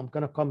going to do, I'm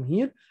going to come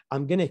here.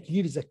 I'm going to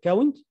clear the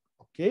count.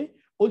 Okay.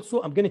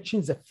 Also, I'm going to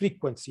change the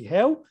frequency.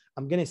 How?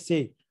 I'm going to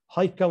say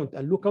high count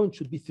and low count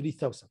should be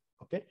 3000.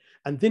 Okay.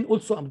 And then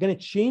also I'm going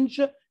to change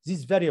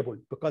this variable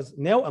because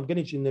now I'm going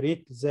to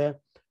generate the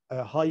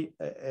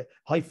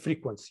high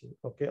frequency.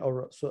 Okay.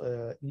 Or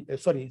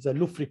sorry, the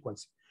low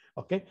frequency.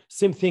 Okay,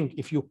 same thing.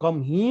 If you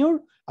come here,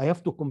 I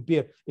have to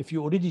compare. If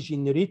you're already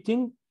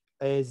generating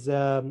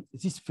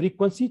this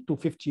frequency to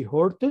 50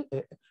 hertz,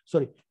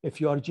 sorry,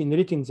 if you are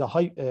generating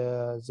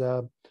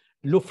the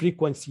low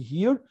frequency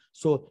here,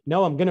 so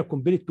now I'm going to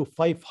compare it to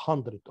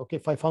 500. Okay,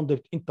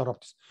 500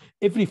 interrupts.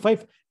 Every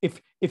 5,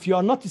 if you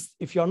are not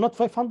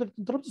 500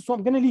 interrupts, so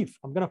I'm going to leave.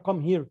 I'm going to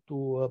come here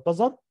to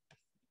buzzer.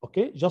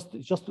 Okay, just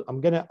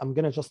I'm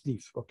gonna just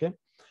leave. Okay,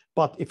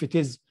 but if it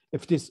is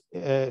if it is,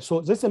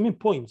 so that's the main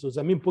point. So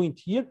the main point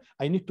here,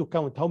 I need to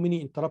count how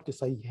many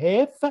interrupts I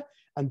have,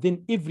 and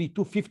then every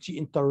 250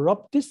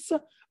 interrupts,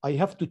 I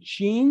have to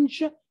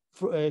change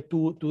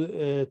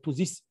to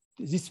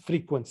this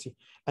frequency,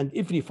 and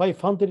every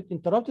 500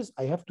 interrupts,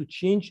 I have to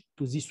change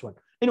to this one.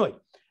 Anyway,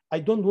 I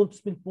don't want to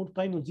spend more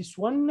time on this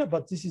one,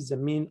 but this is the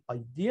main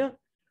idea.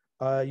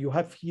 You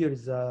have here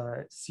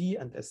the C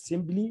and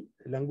assembly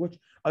language.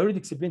 I already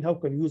explained how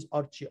can use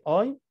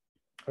RTI,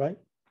 right?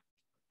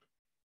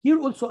 Here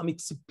also I'm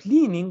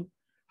explaining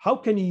how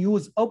can you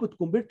use output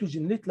converter to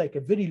generate like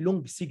a very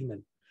long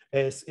signal,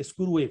 a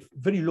square wave,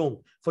 very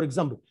long. For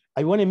example,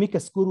 I want to make a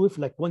square wave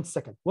like 1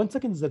 second. 1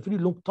 second is a very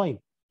long time,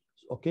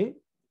 okay?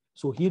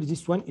 So here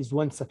this one is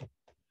 1 second.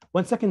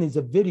 1 second is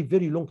a very,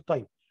 very long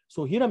time.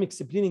 So here I'm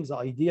explaining the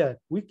idea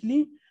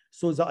quickly.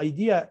 So the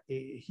idea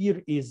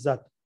here is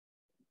that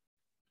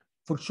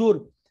for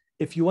sure,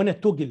 if you want to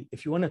toggle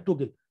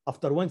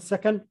after 1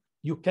 second,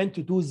 you can't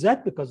do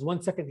that because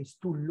 1 second is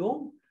too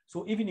long.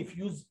 So even if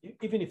you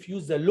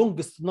use the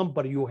longest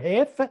number you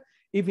have,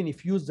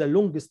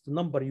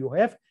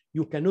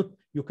 you cannot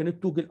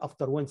toggle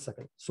after 1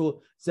 second.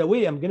 So the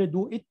way I'm gonna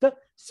do it,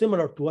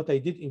 similar to what I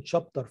did in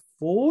chapter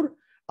 4,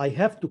 I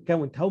have to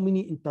count how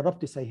many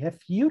interrupts I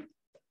have here,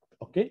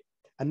 okay?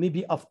 And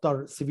maybe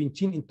after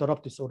 17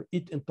 interrupts or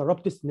 8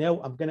 interrupts, now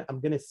I'm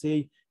gonna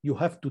say you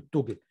have to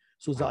toggle.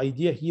 So the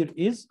idea here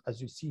is,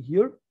 as you see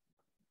here,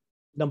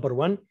 number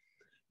 1,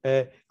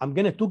 I'm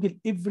gonna toggle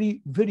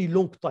every very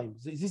long time.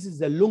 This is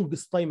the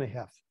longest time I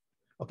have.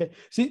 Okay.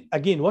 See,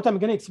 again, what I'm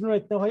gonna explain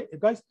right now,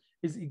 guys,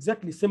 is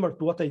exactly similar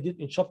to what I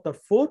did in chapter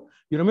 4.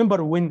 You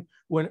remember when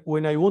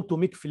I want to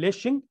make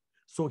flashing?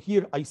 So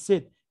here I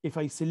said if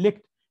I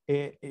select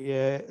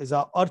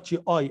the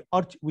RTI,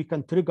 we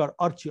can trigger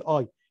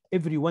RTI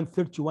every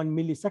 131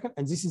 millisecond,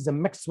 and this is the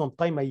maximum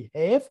time I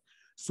have.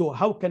 So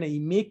how can I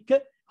make?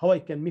 How I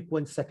can make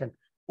 1 second?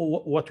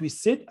 What we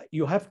said,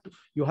 you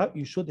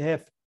should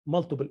have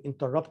multiple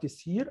interrupts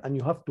here, and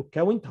you have to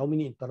count how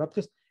many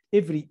interrupts.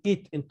 Every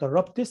 8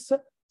 interrupts,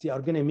 they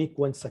are gonna make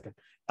 1 second.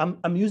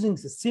 I'm using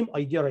the same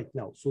idea right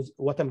now. So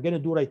what I'm gonna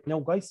do right now,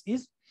 guys,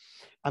 is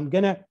I'm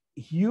gonna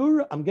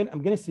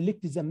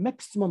select the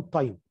maximum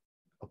time.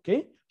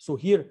 Okay. So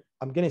here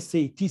I'm gonna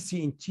say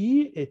TC in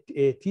T,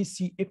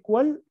 TC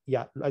equal,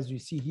 yeah, as you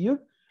see here,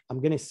 I'm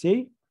gonna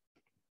say.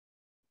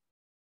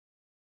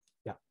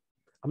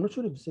 I'm not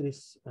sure if there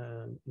is,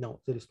 no,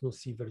 there is no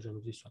C version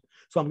of this one.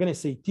 So I'm going to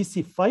say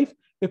TC5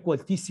 equal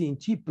TC in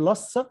T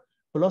plus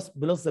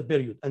the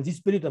period. And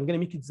this period, I'm going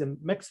to make it the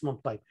maximum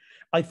time.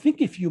 I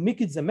think if you make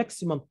it the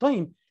maximum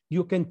time,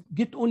 you can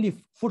get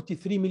only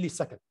 43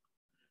 milliseconds.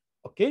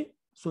 Okay.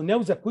 So now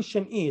the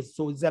question is,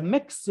 so the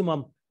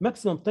maximum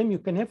time you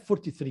can have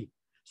 43.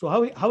 So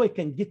how I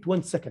can get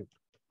 1 second?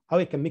 How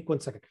I can make 1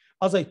 second?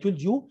 As I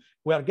told you,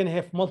 we are going to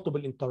have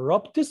multiple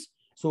interrupts.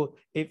 So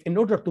if in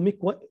order to make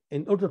 1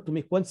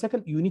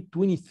 second, you need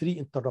 23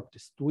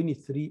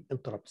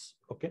 interrupts.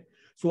 Okay.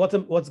 So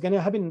what's going to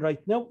happen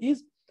right now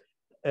is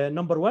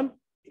number 1.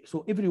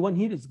 So everyone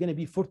here is going to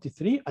be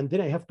 43, and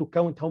then I have to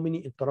count how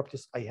many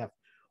interrupts I have.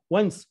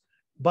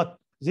 But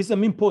this is the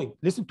main point.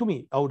 Listen to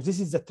me. Or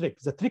this is the trick.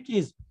 The trick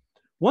is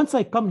once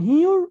I come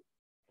here,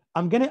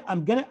 I'm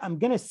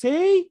gonna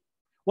say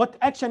what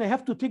action I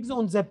have to take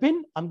on the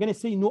pin. I'm gonna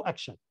say no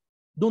action.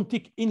 Don't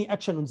take any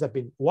action on the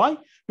pin. Why?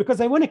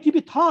 Because I want to keep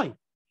it high.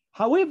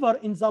 However,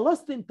 in the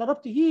last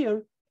interrupt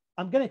here,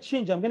 I'm going to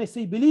change. I'm going to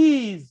say,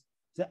 please,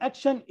 the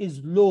action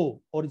is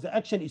low or the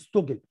action is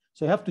toggle.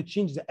 So I have to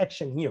change the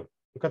action here.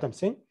 You got what I'm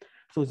saying?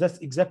 So that's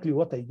exactly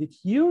what I did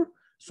here.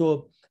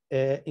 So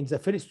in the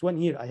first one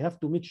here, I have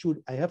to make sure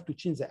I have to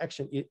change the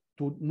action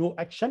to no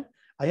action.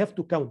 I have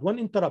to count 1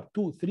 interrupt,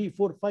 2, 3,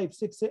 4, 5,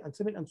 6,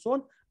 7, and so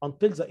on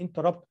until the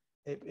interrupt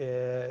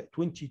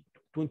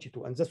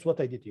 22, and that's what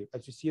I did here.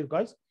 As you see here,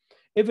 guys,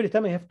 every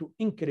time I have to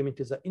increment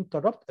the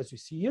interrupt, as you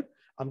see here,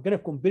 I'm going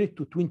to compare it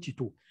to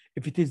 22.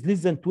 If it is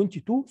less than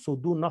 22, so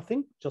do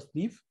nothing, just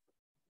leave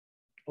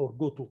or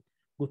go to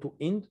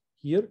end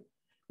here.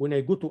 When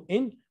I go to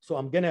end, so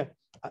I'm gonna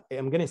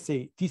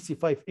say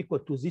TC5 equal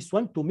to this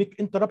one to make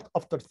interrupt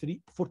after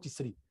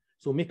 43.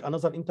 So make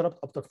another interrupt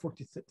after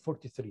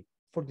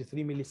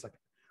 43 milliseconds.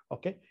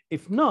 Okay.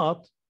 If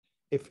not,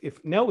 if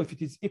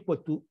it is equal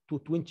to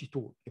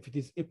 22, if it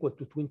is equal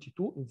to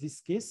 22, in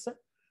this case,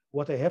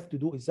 what I have to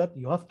do is that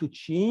you have to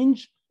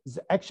change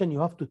the action you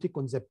have to take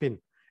on the pin.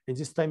 And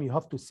this time you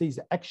have to say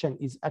the action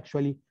is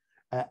actually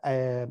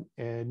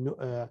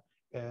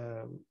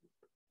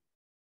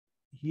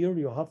here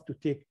you have to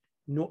take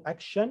no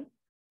action.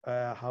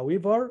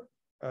 However,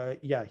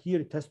 yeah,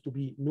 here it has to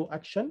be no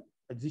action.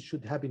 This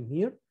should happen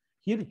here.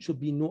 Here it should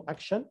be no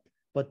action,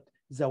 but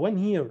the one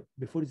here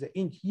before the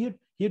end here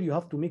you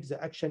have to make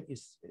the action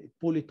is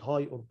pull it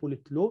high or pull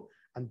it low,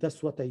 and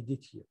that's what I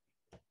did here.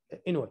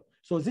 Anyway,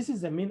 so this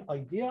is the main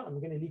idea. I'm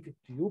going to leave it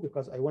to you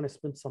because I want to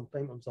spend some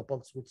time on the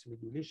pulse width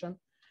modulation.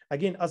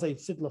 Again, as I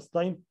said last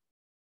time,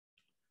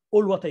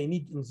 all what I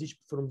need in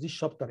from this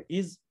chapter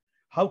is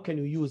how can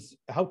you use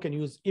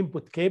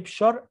input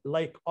capture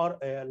like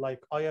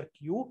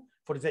IRQ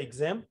for the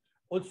exam.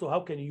 Also,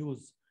 how can you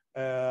use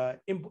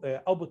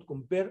output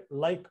compare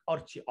like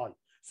RTI?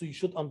 So you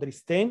should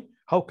understand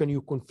how can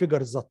you configure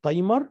the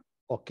timer,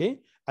 okay?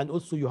 And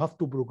also you have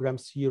two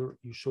programs here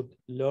you should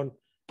learn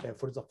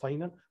for the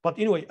final. But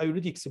anyway, I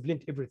already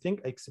explained everything.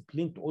 I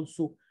explained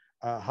also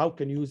how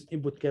can you use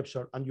input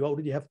capture, and you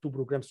already have two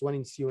programs, one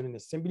in C, one in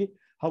assembly.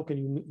 How can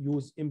you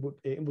use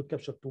input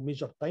capture to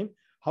measure time?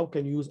 How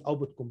can you use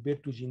output compare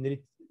to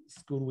generate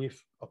square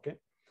wave? Okay.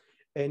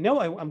 Now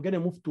I'm going to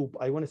move to,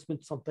 I want to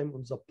spend some time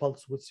on the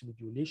pulse width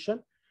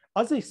modulation.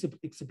 As I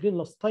explained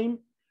last time,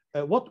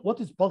 what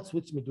is pulse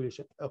width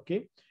modulation?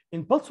 Okay.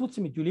 In pulse width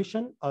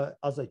modulation,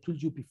 as I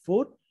told you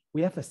before,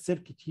 we have a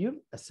circuit here,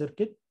 a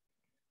circuit.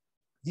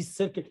 This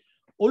circuit,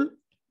 all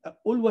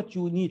what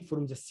you need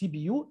from the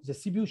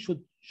CPU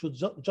should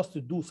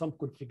just do some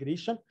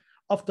configuration.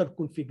 After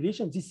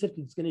configuration, this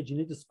circuit is going to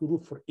generate a square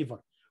root forever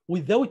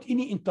without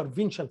any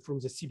intervention from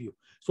the CPU.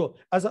 So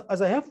as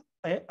I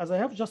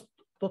have just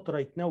taught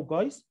right now,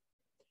 guys,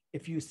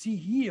 if you see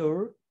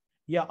here,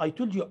 yeah, I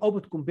told you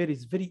output compare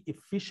is very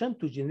efficient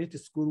to generate a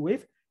square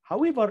wave.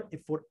 However,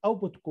 if for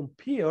output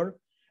compare,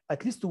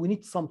 at least we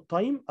need some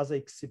time, as I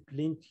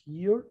explained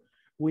here.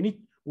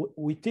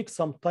 We take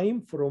some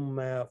time from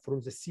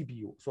the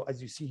CPU. So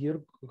as you see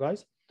here,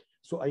 guys,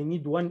 so I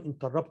need one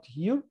interrupt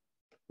here,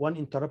 one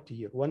interrupt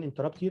here, one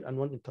interrupt here, and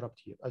one interrupt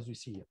here, as you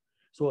see here.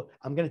 So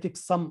I'm going to take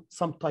some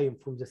time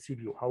from the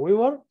CPU.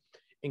 However,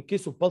 in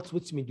case of pulse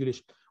width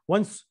modulation,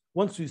 once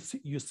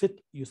you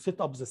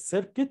set up the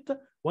circuit,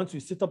 once you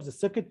set up the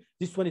circuit,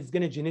 this one is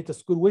going to generate a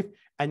square wave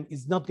and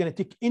is not going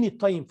to take any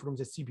time from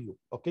the CPU.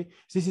 Okay,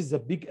 so this is a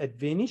big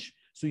advantage.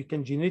 So you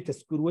can generate a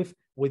square wave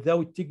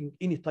without taking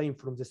any time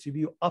from the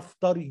CPU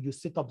after you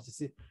set up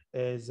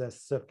the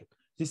circuit.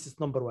 This is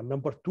number one.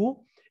 Number two,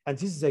 and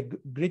this is a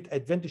great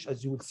advantage,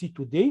 as you will see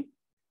today.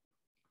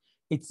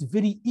 It's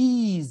very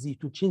easy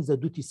to change the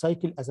duty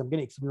cycle, as I'm going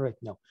to explain right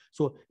now.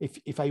 So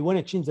if I want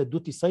to change the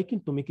duty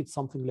cycle to make it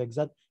something like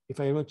that, if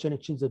I want to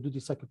change the duty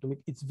cycle to make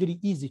it's very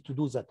easy to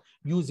do that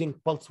using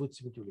pulse width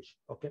modulation.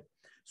 Okay,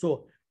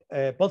 so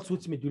pulse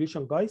width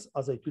modulation, guys,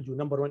 as I told you,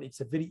 number one,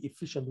 it's a very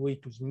efficient way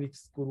to generate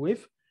square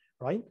wave,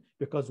 right?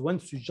 Because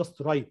once you just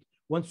write,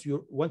 once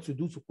you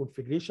do the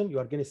configuration, you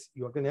are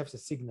gonna have the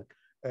signal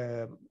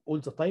all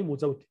the time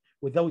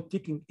without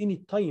taking any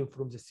time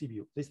from the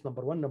CPU. This is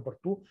number one. Number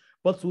two,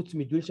 pulse width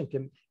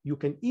modulation you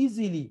can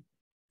easily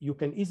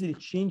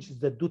change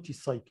the duty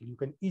cycle. You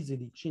can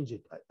easily change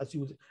it.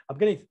 I'm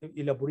going to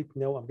elaborate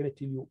now. I'm going to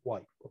tell you why.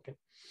 Okay.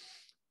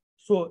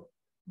 So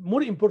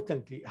more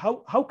importantly,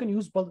 how can you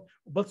use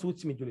pulse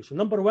width modulation?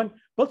 Number one,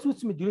 pulse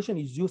width modulation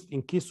is used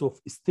in case of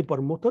stepper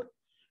motor,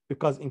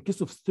 because in case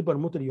of stepper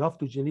motor, you have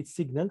to generate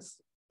signals,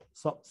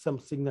 some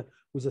signal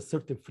with a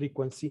certain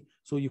frequency.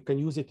 So you can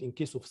use it in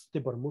case of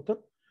stepper motor.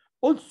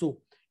 Also,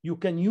 you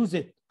can use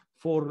it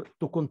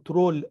to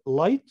control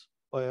light,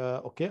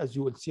 okay, as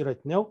you will see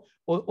right now.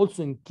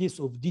 Also, in case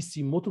of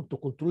DC motor, to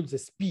control the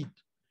speed.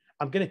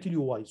 I'm going to tell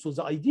you why. So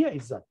the idea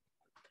is that,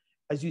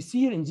 as you see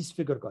here in this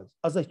figure, guys,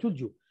 as I told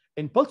you,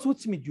 in pulse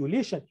width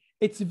modulation,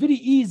 it's very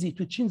easy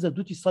to change the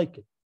duty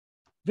cycle.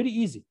 Very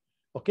easy.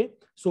 Okay.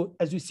 So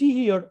as you see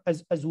here,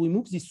 as we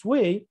move this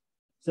way,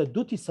 the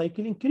duty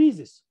cycle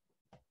increases.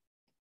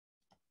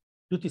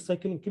 Duty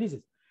cycle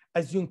increases.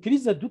 As you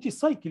increase the duty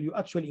cycle, you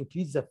actually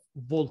increase the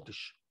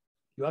voltage.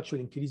 You actually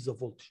increase the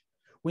voltage.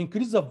 We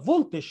increase the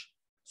voltage.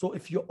 So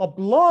if you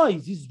apply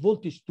this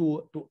voltage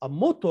to a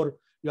motor,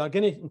 you are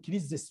going to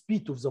increase the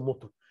speed of the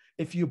motor.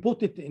 If you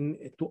put it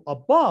to a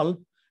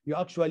bulb, you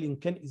actually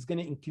is going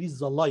to increase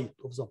the light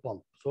of the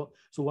bulb. So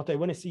what I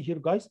want to see here,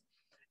 guys,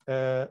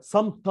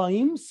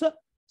 sometimes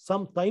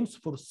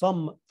for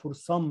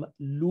some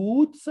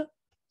loads,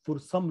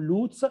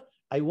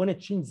 I want to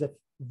change the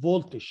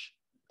voltage.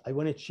 I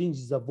want to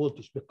change the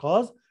voltage,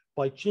 because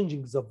by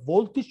changing the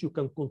voltage, you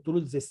can control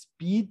the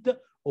speed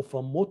of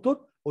a motor,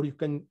 or you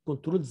can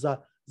control the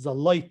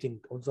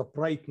lighting or the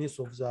brightness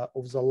of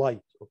the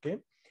light. Okay.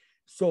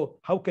 So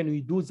how can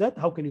we do that?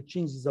 How can you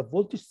change the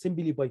voltage?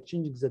 Simply by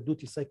changing the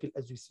duty cycle,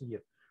 as you see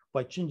here.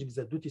 By changing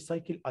the duty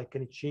cycle, I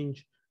can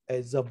change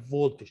the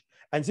voltage.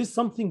 And this is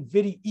something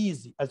very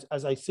easy,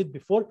 as I said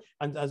before,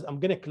 and as I'm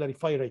going to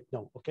clarify right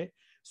now. Okay.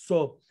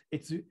 So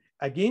it's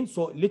again,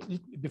 so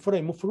before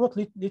I move forward,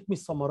 let me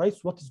summarize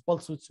what is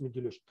pulse width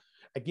modulation.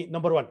 Again,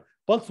 number one,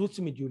 pulse width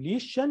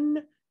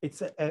modulation,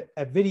 it's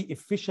a very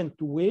efficient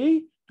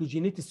way to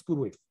generate a square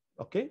wave.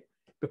 Okay.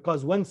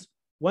 Because once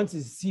the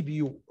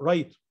CPU,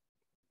 right,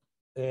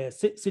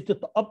 set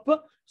it up,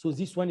 so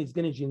this one is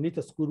going to generate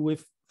a square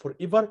wave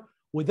forever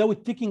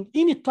without taking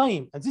any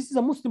time. And this is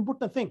the most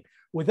important thing,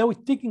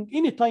 without taking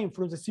any time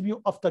from the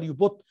CPU after you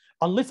bought,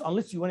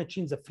 unless you want to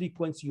change the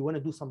frequency, you want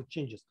to do some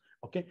changes.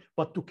 Okay.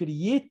 But to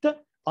create,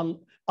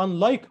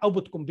 unlike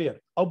output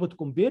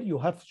compare, you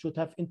should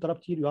have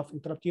interrupt here, you have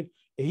interrupt here.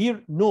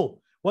 Here,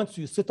 no. Once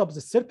you set up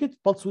the circuit,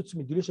 pulse width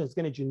modulation is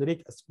going to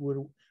generate a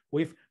square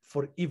wave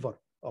forever.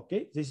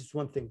 Okay. This is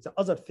one thing. The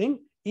other thing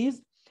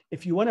is,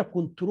 if you want to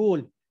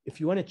control if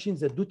you want to change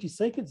the duty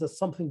cycle, that's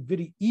something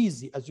very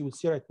easy. As you will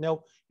see right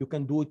now, you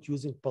can do it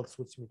using pulse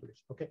width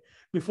modulation. Okay.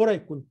 Before I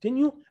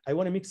continue, I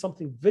want to make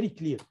something very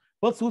clear.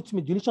 Pulse width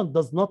modulation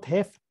does not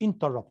have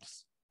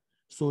interrupts.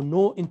 So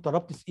no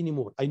interrupts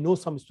anymore. I know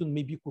some students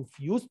may be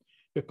confused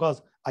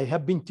because I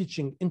have been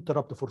teaching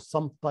interrupt for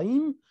some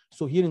time.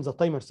 So here in the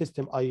timer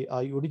system,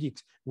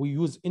 we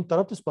use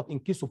interrupts, but in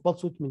case of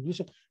pulse width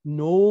modulation,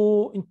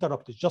 no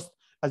interrupts. Just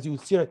as you will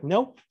see right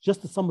now,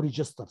 just some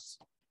registers.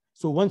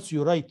 So once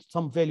you write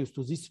some values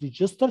to these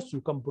registers, you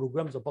can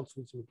program the pulse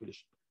width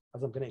modulation,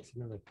 as I'm going to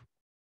explain right now.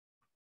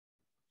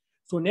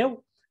 So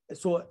now,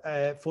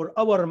 for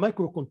our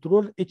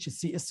microcontroller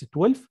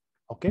HCS12,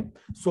 okay,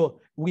 so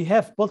we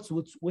have pulse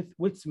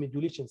width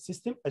modulation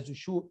system as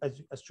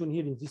shown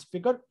here in this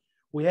figure.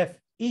 We have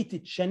 80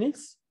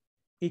 channels.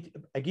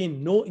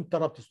 Again, no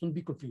interrupts. Don't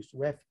be confused.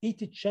 We have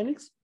 80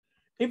 channels.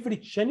 Every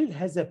channel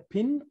has a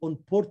pin on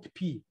port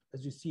P,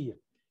 as you see here.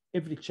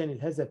 Every channel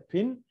has a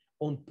pin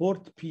on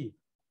port P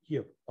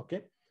here.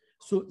 Okay,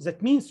 so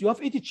that means you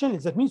have 80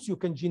 channels. That means you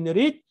can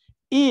generate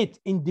 8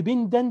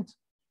 independent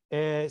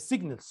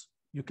signals.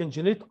 You can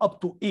generate up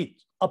to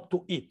eight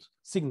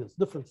signals,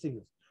 different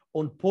signals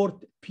on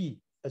port P,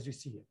 as you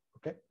see here,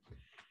 okay?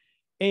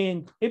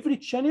 And every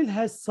channel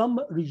has some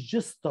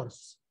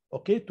registers,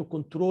 okay, to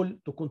control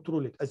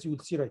it, as you will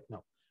see right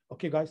now.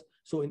 Okay, guys,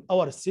 so in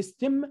our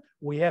system,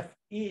 we have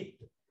eight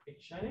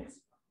channels,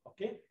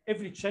 okay?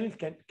 Every channel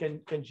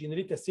can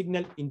generate a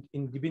signal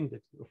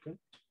independently, okay?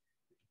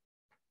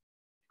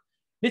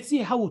 Let's see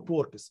how it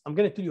works. I'm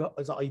gonna tell you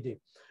the idea.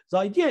 The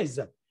idea is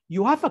that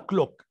you have a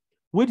clock.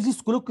 Where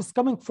this clock is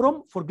coming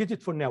from, forget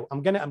it for now.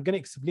 I'm gonna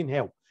explain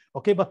how,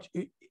 okay? But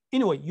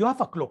anyway, you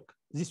have a clock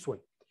this way.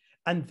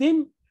 And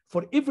then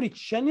for every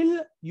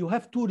channel, you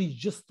have 2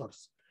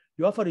 registers.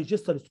 You have a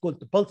register, it's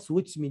called pulse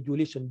width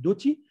modulation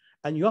duty,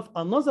 and you have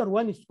another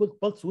one, it's called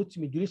pulse width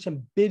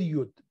modulation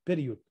period.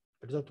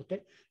 Is that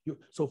okay?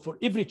 So for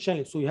every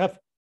channel, so you have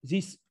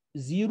this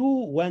 0,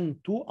 1,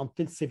 2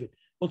 until 7.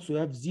 Also you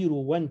have 0,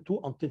 1, 2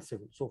 until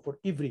 7. So for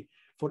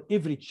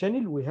every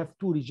channel, we have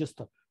 2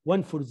 registers,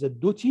 one for the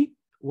duty,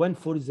 one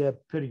for the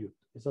period.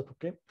 Is that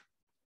okay?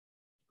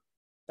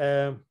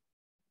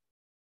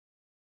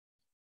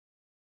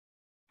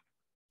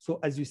 So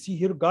as you see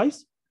here,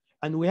 guys,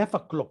 and we have a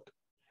clock.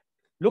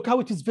 Look how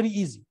it is very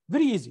easy.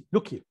 Very easy.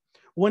 Look here.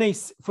 When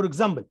for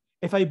example,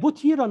 if I put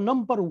here a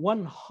number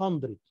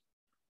 100,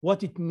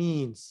 what it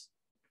means?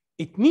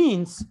 It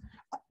means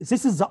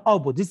this is the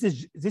output. This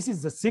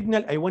is the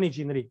signal I want to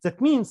generate. That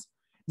means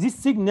this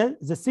signal,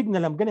 the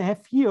signal I'm gonna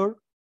have here,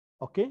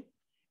 okay,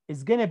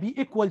 is gonna be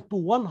equal to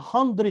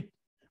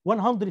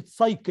 100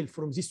 cycle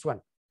from this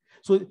one.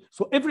 So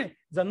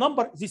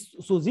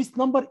this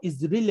number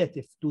is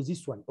relative to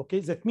this one. Okay,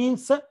 that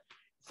means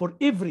for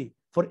every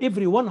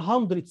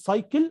 100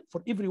 cycle,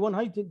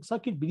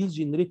 please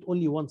generate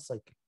only one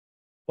cycle.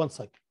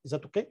 Is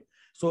that okay?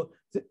 So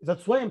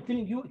that's why I'm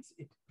telling you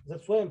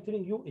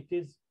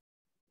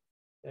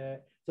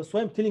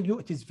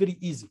it is very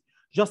easy.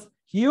 Just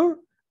here.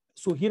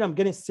 So here I'm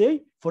gonna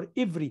say for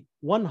every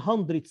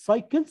 100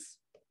 cycles,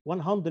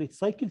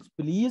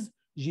 please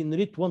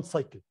generate one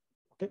cycle.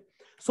 Okay.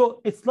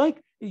 So it's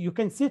like you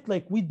can say it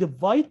like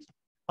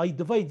I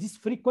divide this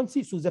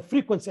frequency. So the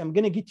frequency I'm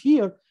gonna get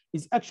here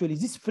is actually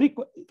this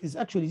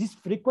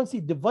frequency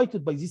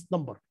divided by this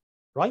number,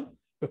 right?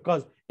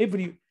 Because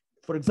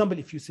for example,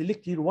 if you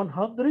select here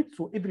 100,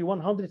 so every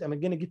 100 I'm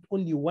gonna get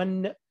only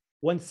one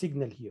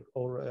signal here,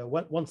 or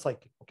one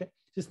cycle. Okay,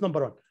 this is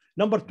number one.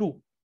 Number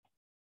two,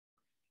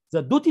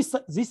 the duty,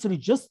 this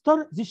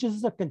register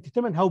can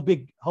determine how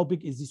big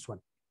is this one.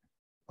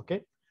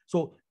 Okay,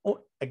 so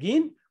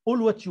again, all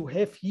what you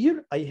have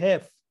here,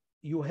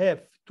 you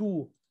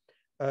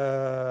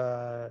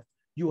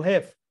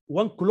have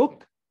one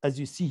clock, as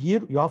you see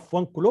here, you have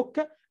one clock,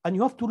 and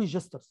you have 2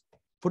 registers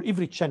for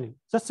every channel.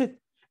 That's it.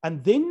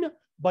 And then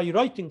by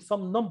writing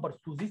some numbers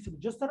to this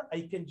register,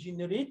 I can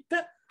generate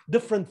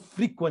different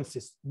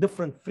frequencies.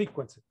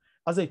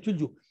 As I told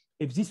you,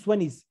 if this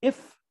one is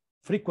F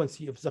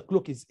frequency, if the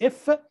clock is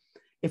F,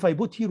 if I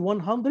put here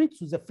 100,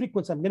 so the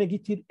frequency I'm gonna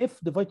get here F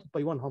divided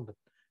by 100.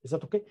 Is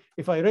that okay?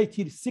 If I write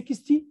here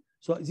 60,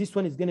 so this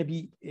one is gonna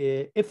be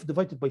F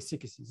divided by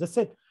 60. That's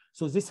it.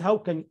 So this how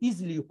can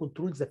easily you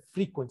control the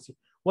frequency.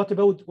 What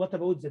about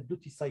the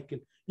duty cycle?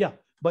 Yeah,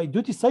 by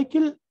duty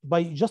cycle,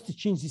 by just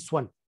change this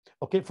one.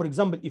 Okay, for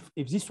example,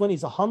 if this one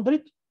is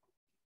 100,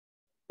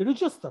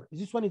 register,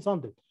 this one is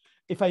 100.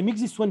 If I make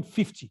this one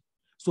 50,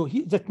 so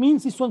that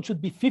means this one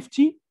should be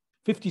 50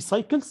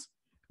 cycles,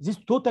 this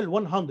total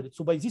 100.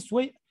 So by this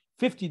way,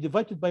 50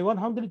 divided by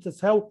 100, that's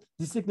how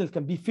the signal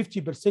can be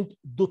 50%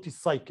 duty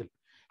cycle.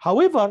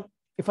 However,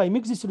 if I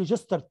make this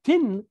register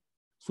 10,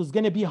 so it's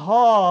gonna be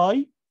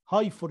high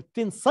for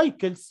 10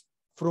 cycles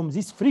from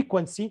this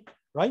frequency,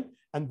 right?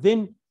 And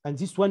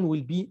this one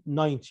will be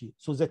 90.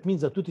 So that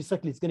means the duty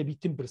cycle is gonna be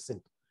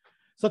 10%.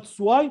 So that's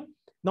why,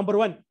 number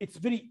one, it's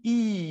very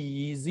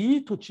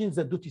easy to change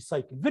the duty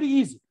cycle, very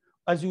easy.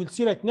 As you will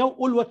see right now,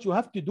 all what you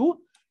have to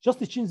do, just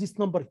to change this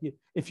number here.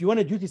 If you want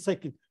a duty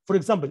cycle, for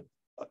example,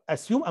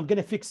 assume I'm going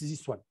to fix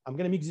this one. I'm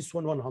going to make this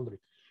one 100.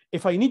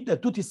 If I need a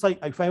duty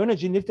cycle, if I want to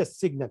generate a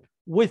signal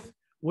with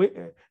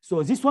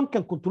so this one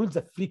can control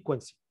the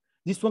frequency.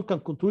 This one can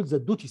control the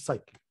duty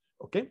cycle.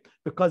 Okay,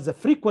 because the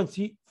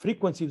frequency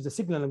of the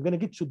signal I'm going to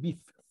get should be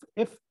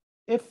f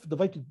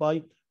divided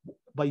by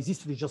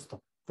this register.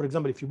 For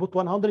example, if you put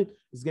 100,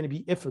 it's going to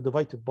be f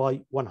divided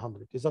by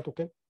 100. Is that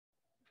okay?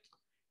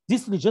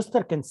 This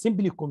register can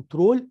simply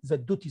control the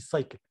duty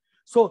cycle.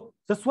 So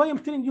that's why I'm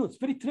telling you it's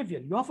very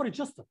trivial. You have a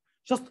register.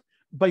 Just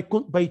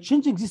by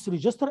changing this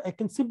register, I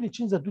can simply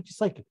change the duty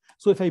cycle.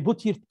 So if I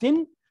put here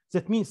 10,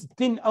 that means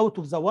 10 out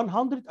of the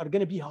 100 are going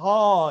to be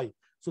high.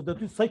 So the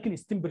duty cycle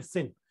is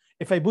 10%.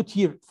 If I put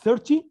here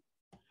 30,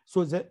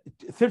 so the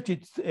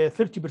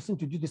 30%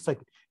 to duty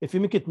cycle. If you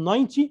make it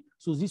 90,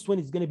 so this one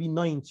is going to be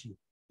 90.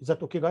 Is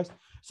that okay, guys?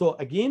 So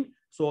again,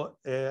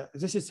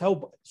 this is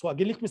how. So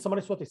again, let me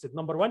summarize what I said.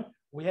 Number one,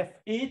 we have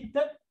 8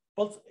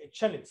 pulse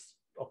channels.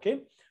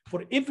 Okay.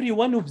 For every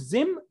one of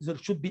them, there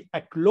should be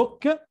a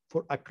clock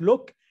for a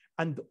clock,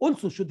 and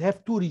also should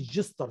have 2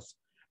 registers.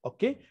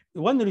 Okay.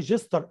 One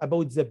register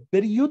about the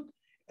period.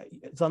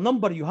 The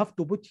number you have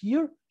to put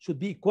here should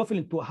be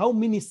equivalent to how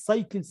many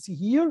cycles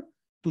here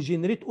to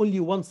generate only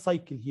 1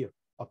 cycle here.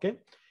 Okay.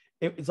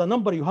 The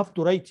number you have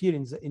to write here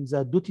in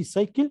the duty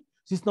cycle,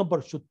 this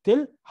number should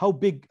tell how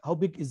big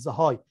is the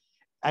high,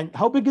 and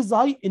how big is the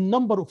high in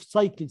number of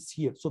cycles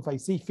here. So if I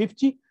say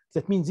 50,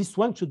 that means this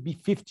one should be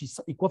 50,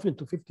 equivalent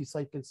to 50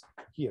 cycles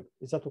here.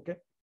 Is that okay?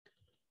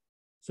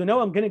 So now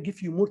I'm going to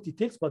give you more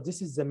details, but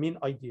this is the main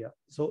idea.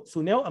 So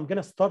now I'm going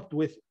to start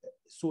with,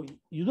 so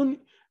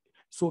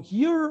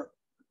here,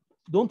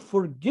 don't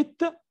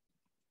forget,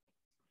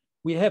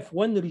 we have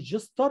 1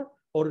 register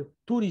or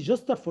 2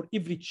 register for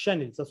every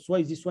channel. That's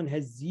why this one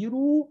has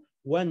 0,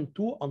 1,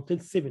 2 until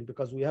 7,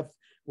 because we have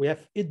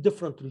 8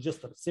 different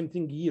registers. Same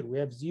thing here. We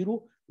have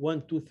 0,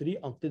 1, 2, 3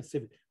 until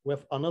 7. We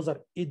have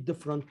another 8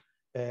 different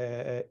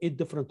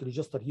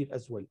register here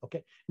as well.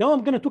 Okay. Now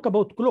I'm going to talk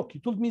about clock.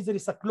 You told me there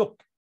is a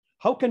clock.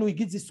 How can we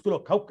get this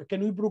clock? How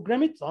can we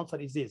program it? The answer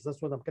is this.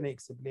 That's what I'm going to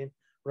explain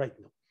right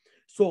now.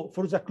 So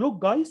for the clock,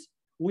 guys,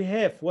 we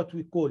have what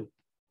we call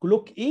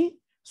clock A.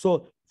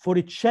 So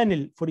for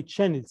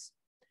channels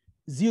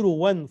 0,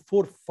 1,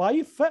 4,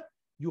 5,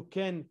 you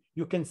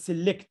can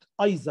select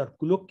either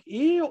clock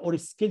A or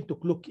scale to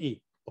clock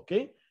A.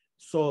 Okay.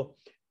 So,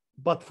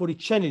 but for a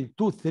channel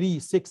 2, 3,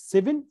 6,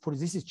 7, for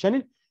this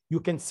channel, you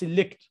can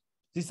select.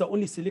 This is the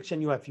only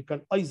selection you have. You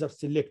can either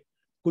select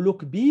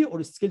clock B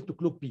or scale to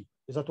clock B.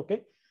 Is that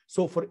okay?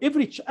 So for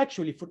every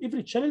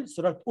channel,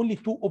 there are only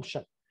 2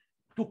 options,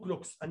 2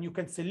 clocks, and you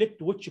can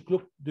select which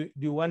clock do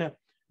you wanna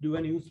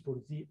use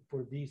for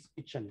this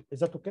channel. Is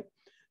that okay?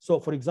 So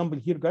for example,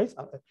 here, guys,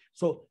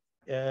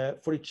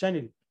 for a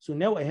channel, so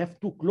now I have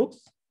 2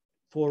 clocks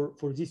for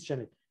this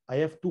channel. I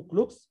have 2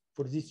 clocks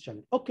for this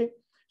channel. Okay.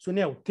 So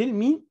now tell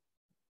me,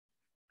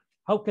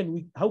 how can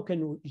we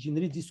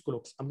generate these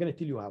clocks? I'm going to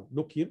tell you how.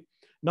 Look here.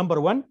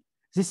 Number one,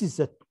 this is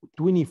a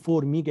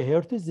 24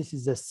 megahertz. This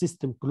is a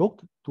system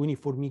clock,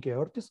 24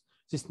 megahertz.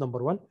 This is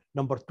number one.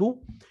 Number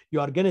two, you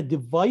are going to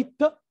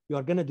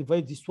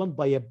divide this one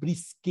by a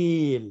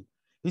prescale.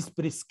 This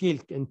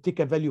prescale can take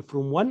a value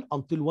from 1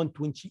 until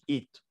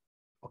 128.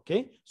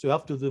 Okay, so you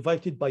have to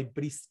divide it by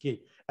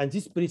prescale, and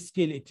this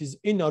prescale, it is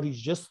in a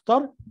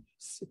register.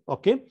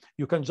 Okay,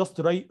 you can just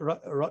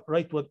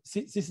write what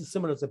this is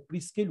similar to the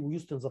prescale we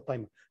used in the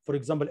timer. For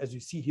example, as you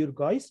see here,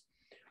 guys,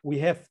 we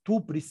have 2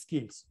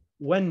 prescales,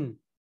 one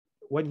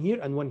here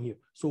and one here.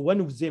 So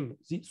one of them,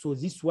 so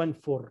this one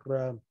for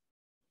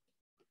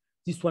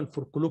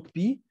clock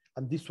B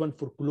and this one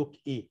for clock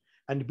A.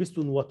 And based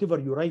on whatever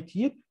you write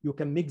here, you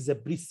can make the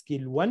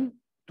prescale 1,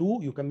 2,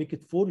 you can make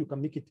it 4, you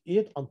can make it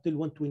 8 until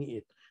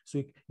 128.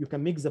 So you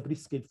can make the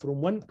prescale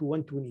from 1 to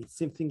 128.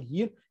 Same thing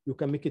here, you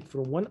can make it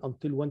from 1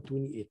 until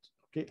 128.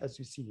 Okay, as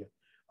you see here.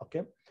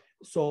 Okay,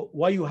 so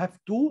why you have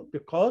 2?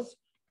 Because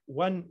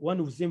one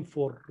of them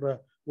for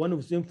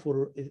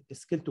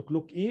scale to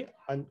clock A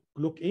and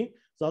clock A,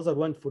 the other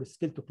one for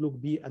scale to clock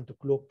B and to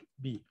clock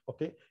B.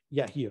 Okay,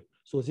 yeah, here.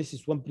 So this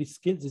is one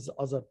prescale, this is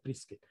other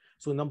prescale.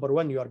 So number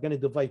one, you are going to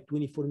divide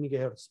 24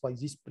 megahertz by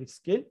this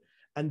prescale,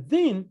 and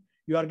then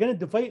you are going to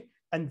divide,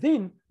 and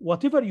then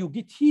whatever you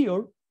get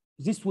here,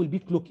 this will be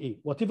clock A.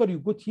 Whatever you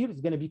got here is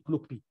going to be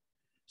clock B.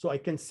 So I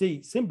can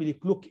say simply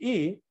clock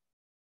A.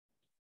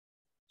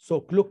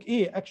 So clock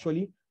A,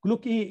 actually,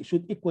 clock A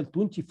should equal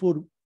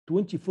 24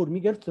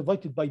 megahertz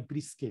divided by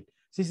prescale.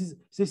 This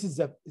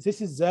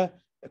is the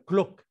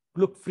clock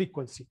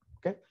frequency.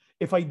 Okay.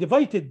 If I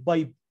divide it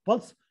by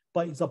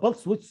the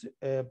pulse width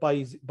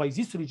by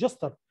this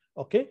register,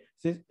 okay,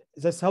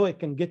 that's how I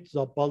can get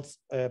the pulse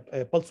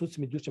width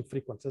modulation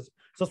frequency.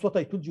 That's what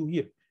I told you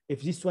here.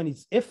 If this one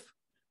is F,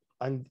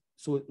 and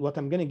so what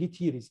I'm going to get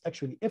here is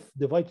actually F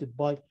divided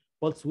by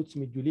pulse width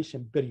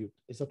modulation period.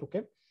 Is that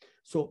okay?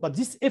 So, but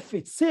this F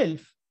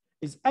itself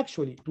is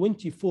actually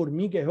 24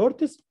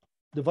 megahertz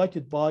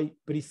divided by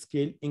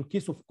prescale in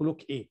case of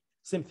clock A.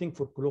 Same thing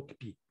for clock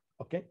P.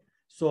 Okay.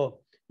 So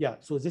yeah,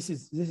 so this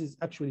is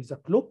actually the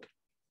clock,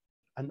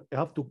 and I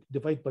have to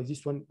divide by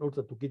this one in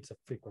order to get the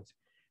frequency.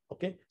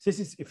 Okay, this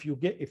is if you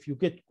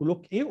get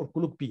clock A or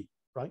clock B,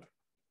 right?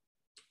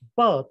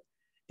 But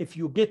if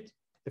you get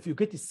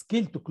a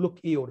scale to clock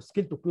A or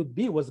scale to clock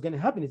B, what's going to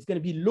happen? It's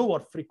going to be lower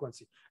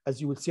frequency,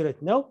 as you will see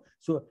right now.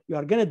 So you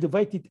are going to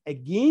divide it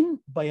again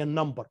by a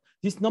number.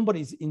 This number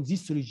is in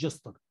this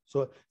register.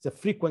 So the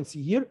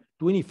frequency here,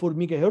 24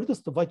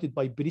 megahertz divided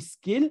by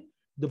prescale,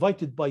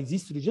 divided by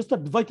this register,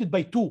 divided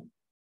by 2,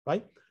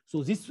 right?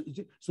 So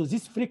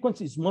this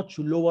frequency is much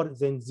lower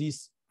than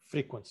this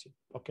frequency,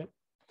 okay?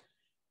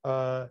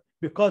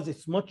 Because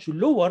it's much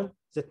lower,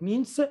 that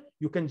means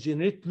you can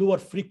generate lower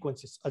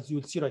frequencies, as you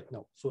will see right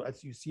now. So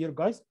as you see here,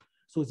 guys,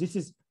 so this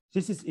is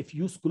if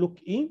you use clock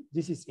A,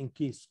 this is in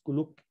case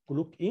clock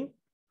A,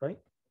 right?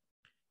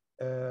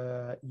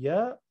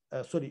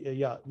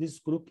 This is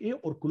clock A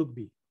or clock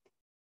B.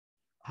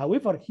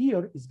 However,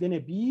 here is going to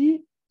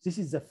be, this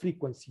is the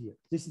frequency here.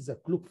 This is a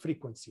clock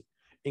frequency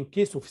in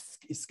case of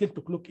scale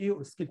to clock A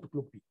or scale to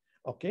clock B.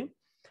 Okay.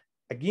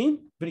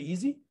 Again, very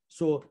easy.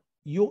 So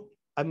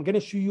I'm going to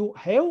show you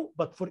how,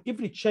 but for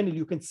every channel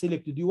you can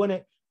select. Do you want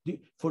to,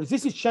 for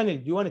this channel,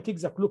 do you want to take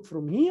the clock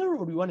from here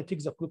or do you want to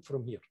take the clock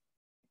from here?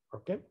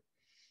 Okay.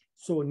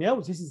 So now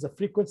this is the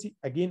frequency.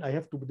 Again, I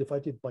have to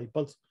divide it by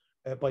pulse,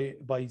 by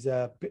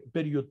the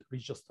period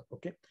register.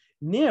 Okay.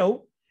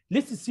 Now,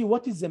 let's see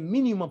what is the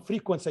minimum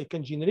frequency I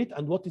can generate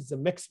and what is the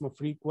maximum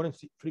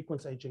frequency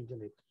I can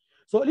generate.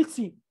 So let's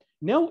see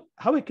now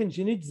how I can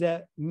generate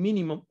the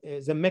minimum,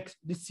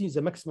 let's see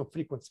the maximum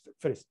frequency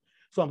first.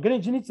 So I'm going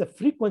to generate the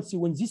frequency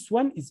when this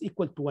one is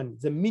equal to 1,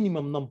 the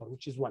minimum number,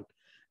 which is 1.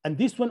 And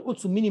this one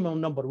also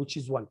minimum number, which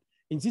is 1.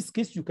 In this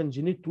case, you can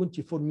generate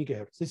 24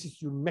 megahertz. This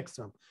is your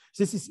maximum.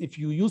 This is if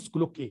you use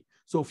clock A.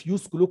 So if you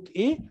use clock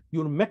A,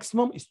 your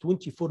maximum is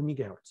 24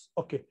 megahertz.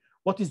 Okay.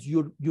 What is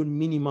your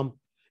minimum?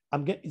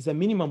 The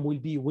minimum will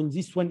be when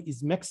this one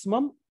is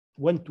maximum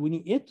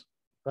 128,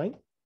 right?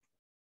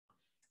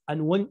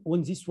 And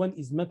when this one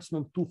is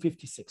maximum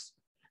 256.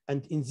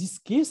 And in this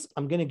case,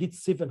 I'm going to get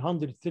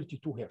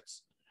 732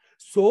 hertz.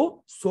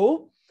 So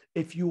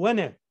if you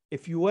wanna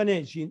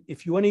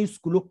use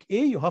clock A,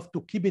 you have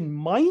to keep in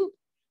mind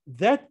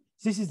that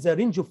this is the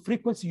range of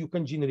frequency you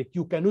can generate.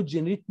 You cannot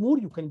generate more,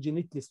 you can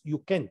generate less. You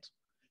can't.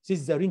 This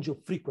is the range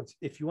of frequency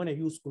if you want to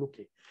use clock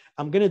A.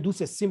 I'm going to do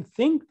the same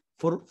thing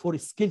for a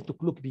scale to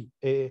clock B.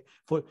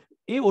 For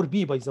A or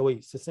B, by the way,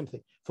 it's the same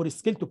thing. For a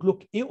scale to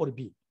clock A or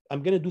B,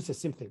 I'm going to do the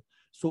same thing.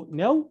 So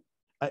now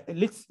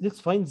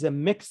let's find the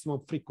maximum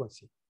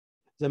frequency.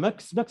 The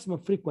maximum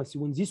frequency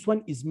when this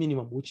one is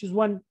minimum, which is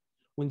 1.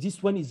 When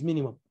this one is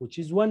minimum, which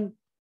is 1.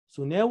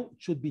 So now it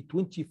should be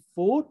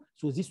 24.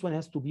 So this one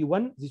has to be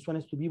 1, this one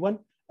has to be 1,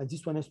 and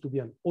this one has to be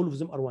 1. All of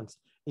them are 1s.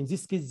 In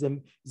this case,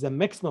 the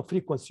maximum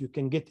frequency you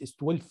can get is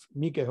 12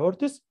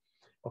 megahertz.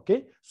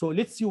 Okay, so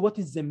let's see what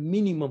is the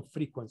minimum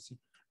frequency.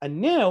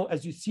 And now,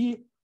 as you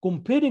see,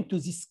 comparing to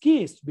this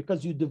case,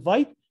 because you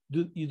divide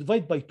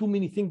by too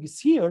many things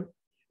here,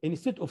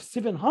 instead of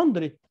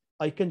 700,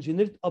 I can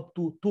generate up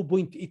to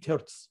 2.8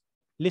 hertz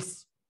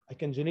less. I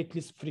can generate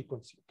less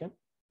frequency. Okay.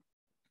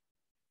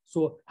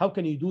 So how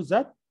can you do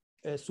that?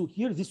 So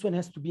here, this one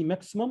has to be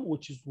maximum,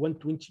 which is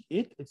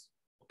 128. It's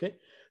okay.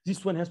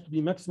 This one has to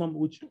be maximum,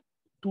 which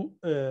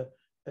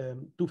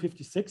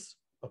 256.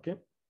 Okay.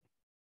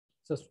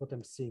 That's what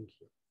I'm saying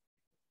here.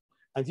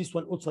 And this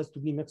one also has to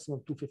be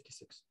maximum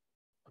 256.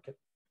 Okay.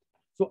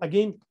 So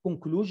again,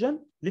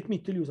 conclusion. Let me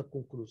tell you the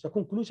conclusion. The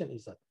conclusion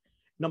is that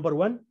number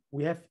 1,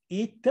 we have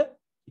 8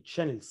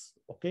 channels.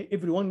 Okay.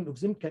 Every one of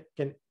them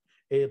can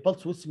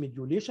pulse width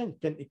modulation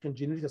can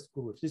generate a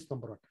square wave. This is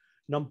number 1.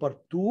 Number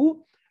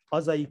 2,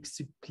 as I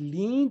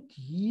explained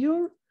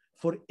here,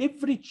 for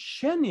every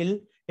channel,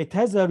 it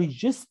has a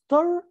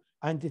register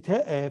and it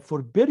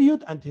for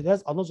period, and it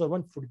has another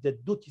one for the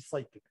duty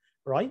cycle,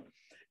 right?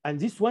 And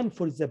this one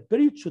for the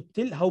period should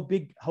tell how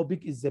big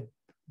is the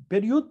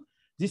period.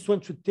 This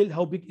one should tell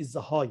how big is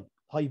the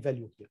high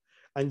value here.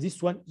 And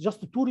this one,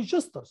 just 2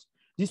 registers.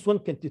 This one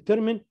can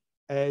determine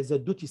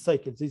the duty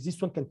cycle.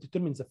 This one can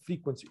determine the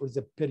frequency or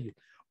the period.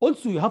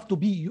 Also, you have to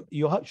be, you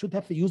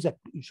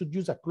should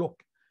use a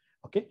clock.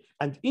 Okay,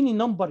 and any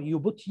number you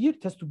put here,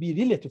 it has to be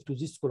relative to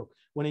this clock.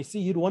 When I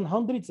say here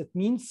 100, that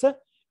means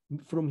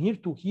from here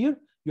to here,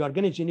 you are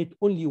going to generate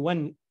only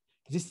one.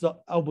 This is the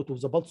output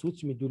of the pulse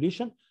width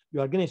modulation.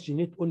 You are going to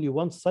generate only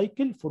 1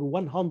 cycle for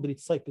 100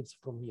 cycles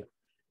from here.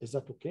 Is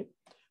that okay?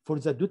 For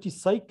the duty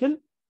cycle,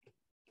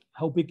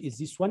 how big is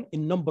this one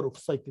in number of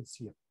cycles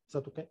here? Is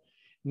that okay?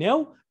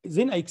 Now,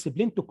 then I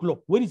explain to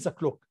clock. Where is the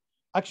clock?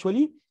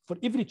 Actually, for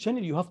every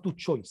channel, you have 2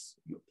 choices.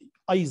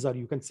 Either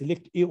you can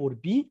select A or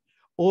B,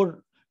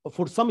 or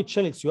for some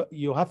channels,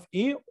 you have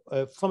A,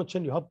 some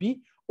channel you have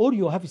B, or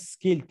you have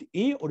scaled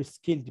A or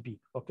scaled B,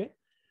 okay?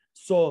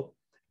 So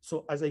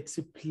as I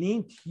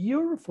explained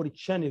here, for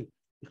channel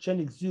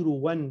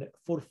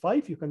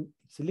 0145, you can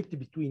select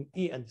between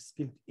A and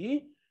scaled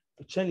A.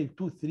 Channel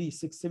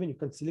 2367, you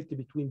can select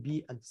between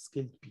B and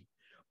scaled B.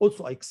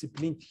 Also, I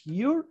explained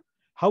here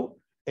how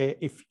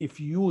if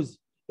you use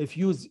If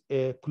you use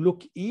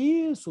clock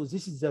A, so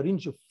this is the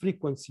range of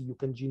frequency you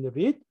can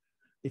generate.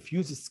 If you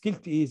use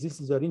scaled A, this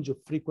is the range of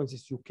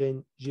frequencies you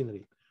can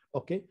generate.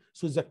 Okay,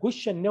 so the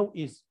question now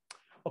is,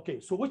 okay,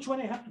 so which one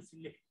I have to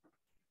select?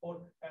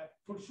 Or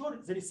for sure,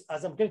 there is,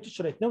 as I'm going to teach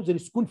right now, there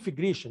is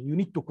configuration. You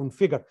need to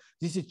configure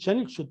this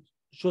channel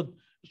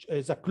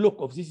the clock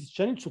of this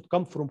channel should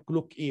come from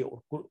clock A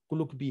or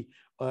clock B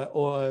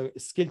or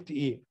scaled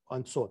A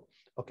and so on.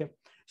 Okay,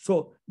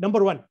 so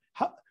number one,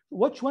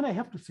 which one I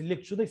have to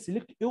select? Should I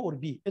select A or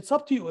B? It's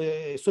up to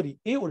you. Sorry,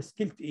 A or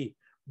scaled A,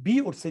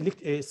 B or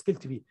select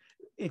scaled B.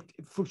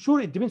 For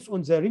sure, it depends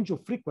on the range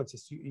of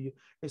frequencies.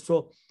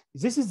 So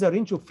this is the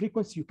range of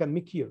frequency you can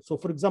make here. So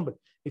for example,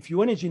 if you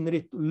want to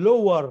generate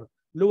lower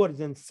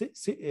than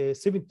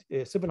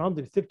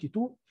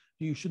 732,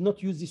 you should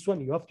not use this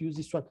one. You have to use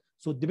this one.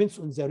 So it depends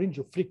on the range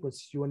of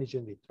frequencies you want to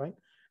generate, right?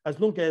 As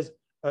long as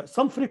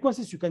some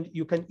frequencies you can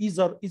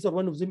either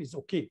one of them is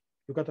okay.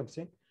 You got what I'm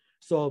saying?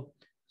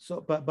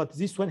 But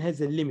this one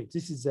has a limit.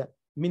 This is a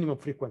minimum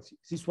frequency.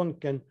 This one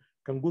can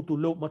go to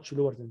much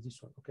lower than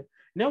this one. Okay.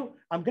 Now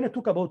I'm going to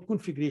talk about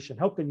configuration.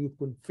 How can you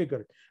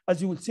configure it?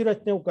 As you will see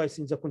right now, guys,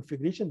 in the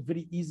configuration,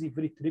 very easy,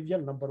 very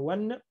trivial. Number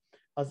one,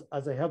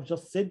 as I have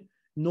just said,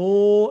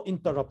 no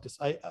interrupts.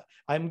 I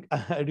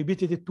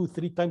repeated it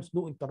 2-3 times.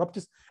 No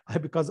interrupts,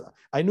 because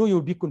I know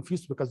you'll be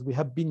confused because we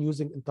have been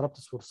using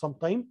interrupts for some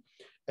time.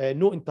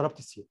 No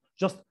interrupts here.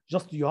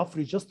 Just you have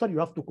register. You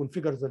have to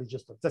configure the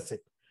register. That's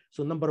it.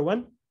 So number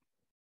one,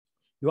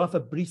 you have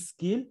a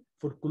prescale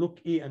for clock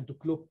A and to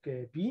clock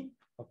B.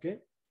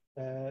 Okay.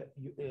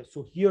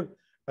 So here,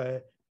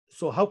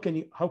 so how can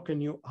you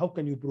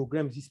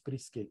program this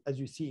prescale? As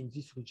you see in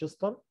this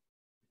register,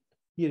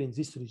 here in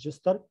this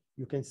register,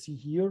 you can see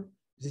here.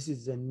 This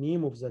is the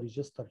name of the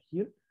register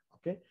here.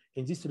 Okay.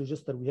 In this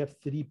register, we have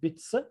 3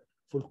 bits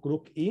for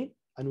clock A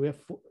and we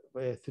have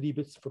 3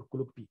 bits for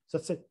clock B.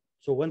 That's it.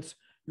 So once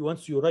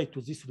you write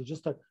to this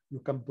register, you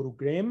can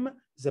program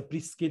the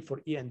prescale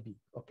for A and B.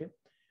 Okay.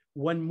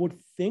 One more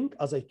thing,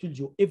 as I told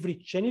you, every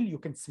channel you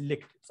can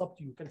select. It's up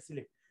to you. You can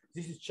select.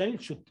 This channel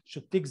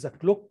should take the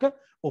clock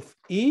of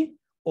A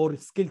or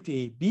scaled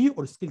A, B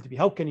or scaled B.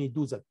 How can you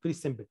do that? Very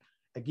simple.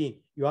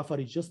 Again, you have a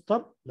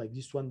register like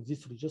this one,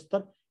 this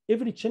register.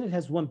 Every channel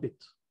has 1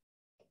 bit.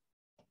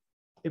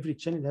 Every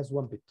channel has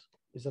 1 bit.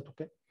 Is that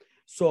okay?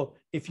 So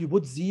if you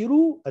put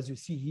 0, as you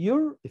see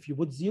here, if you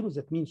put 0,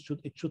 that means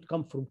it should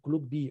come from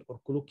clock B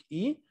or clock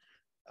A,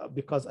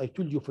 because I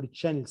told you for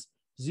channels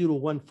 0,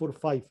 1, 4,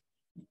 5,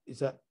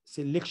 the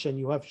selection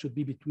you have should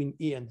be between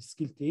A and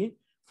scaled A.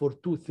 For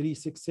 2, 3,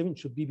 6, 7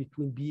 should be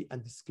between B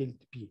and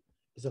scaled B.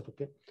 Is that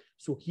okay?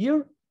 So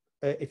here,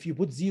 if you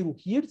put 0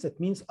 here, that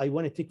means I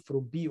want to take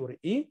from B or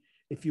A.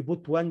 If you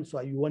put 1, so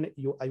I want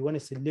to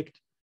select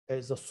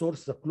the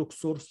source, the clock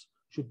source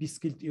should be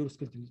scaled A or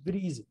scaled B. It's very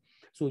easy.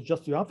 So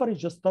just you have a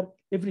register.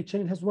 Every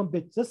channel has 1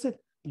 bit. That's it.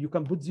 You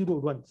can put 0 or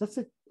 1. That's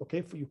it.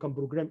 Okay. You can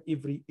program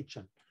every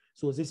channel.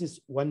 So this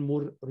is one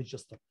more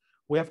register.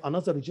 We have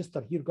another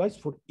register here, guys,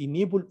 for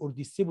enable or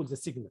disable the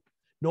signal.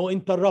 No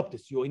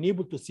interrupts. You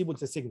enable to disable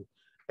the signal.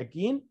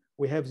 Again,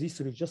 we have this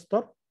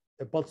register,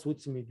 a pulse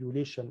width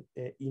modulation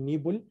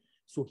enable.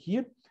 So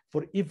here,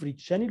 for every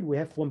channel, we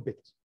have 1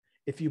 bit.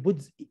 If you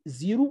put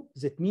 0,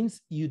 that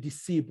means you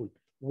disable.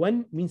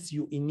 1 means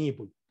you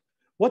enable.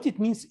 What it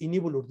means,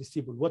 enable or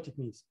disable? What it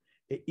means?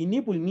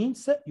 Enable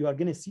means you are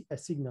going to see a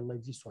signal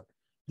like this one.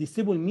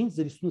 Disable means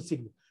there is no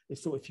signal.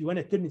 So if you want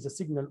to turn the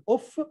signal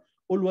off,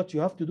 all what you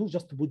have to do is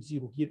just to put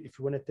 0 here if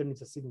you want to turn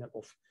the signal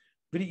off.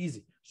 Very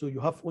easy. So you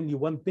have only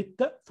 1 bit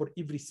for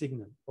every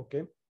signal.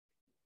 Okay.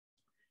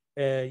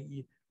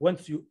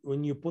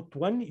 When you put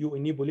 1, you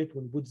enable it.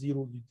 When you put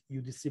 0,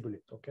 you disable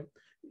it. Okay.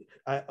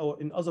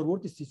 Or in other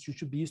words, you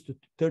should be used to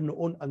turn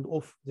on and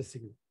off the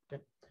signal.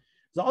 Okay.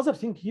 The other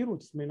thing here,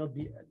 which may not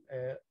be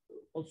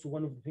also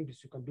one of the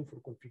things you can do for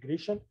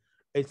configuration,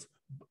 is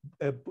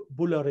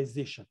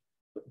polarization.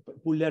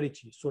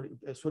 Polarity.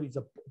 Sorry,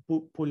 the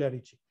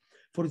polarity.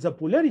 For the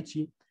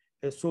polarity,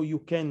 so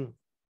you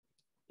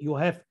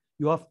have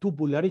 2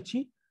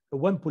 polarity.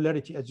 One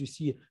polarity, as you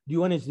see, do you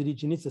want to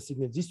originate the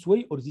signal this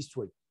way or this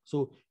way?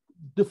 So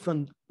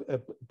different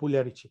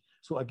polarity.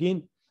 So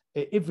again,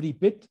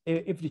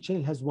 every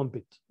channel has 1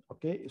 bit.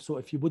 Okay, so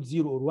if you put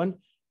 0 or 1,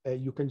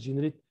 you can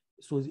generate.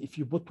 So if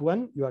you put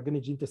 1, you are going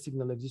to generate a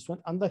signal like this one.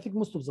 And I think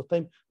most of the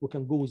time we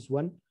can go with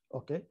 1.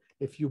 Okay,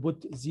 if you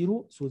put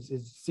 0, so the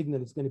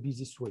signal is going to be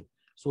this way.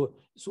 So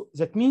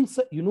that means,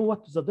 you know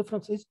what the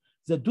difference is?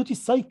 The duty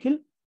cycle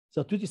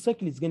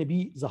is going to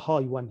be the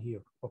high one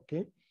here.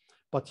 Okay,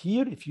 but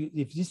here,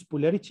 if this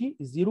polarity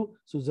is 0,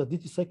 so the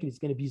duty cycle is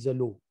going to be the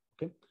low.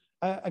 Okay,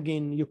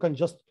 again, you can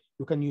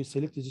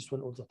select this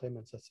one all the time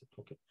and that's it.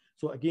 Okay,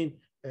 so again,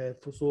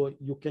 so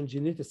you can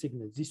generate a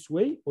signal this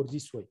way or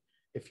this way.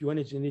 If you want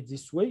to generate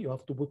this way, you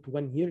have to put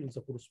 1 here in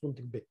the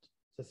corresponding bit.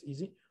 That's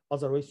easy.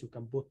 Otherwise, you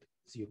can put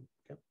 0.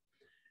 Okay.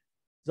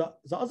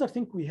 The other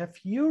thing we have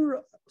here,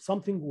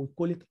 something we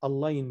call it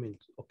alignment.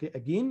 Okay,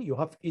 again, you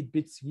have 8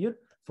 bits here.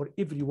 For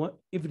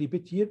every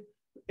bit here,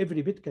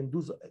 every bit can do,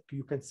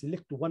 you can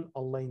select one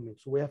alignment.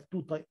 So we have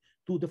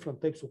two different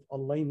types of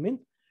alignment.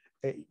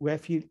 We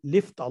have here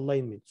left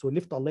alignment. So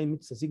left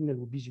alignment, the signal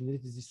will be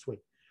generated this way.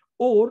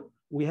 Or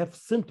we have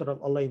central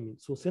alignment.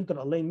 So central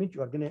alignment,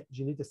 you are going to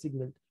generate a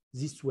signal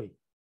this way.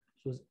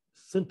 So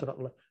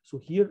central, so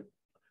here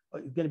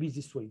it's going to be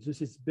this way.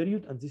 This is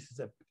period and this is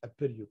a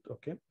period,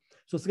 okay?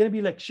 So it's going to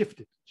be like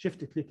shifted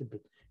a little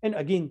bit. And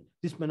again,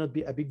 this may not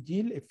be a big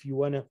deal. If you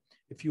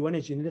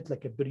wanna generate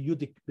like a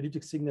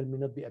periodic signal, may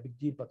not be a big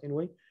deal, but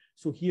anyway.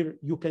 So here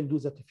you can do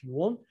that if you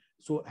want.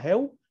 So how?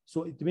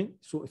 So it means,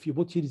 so if you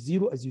put here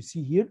 0, as you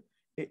see here,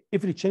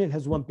 every channel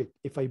has 1 bit.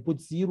 If I put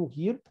 0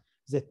 here,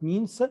 that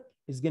means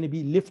it's going to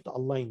be left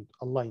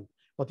aligned.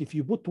 But if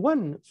you put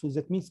 1, so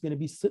that means it's going to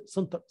be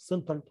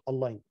centered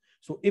aligned.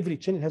 So every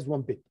channel has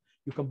 1 bit.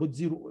 You can put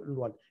 0 and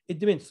 1. It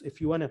depends. If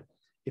you wanna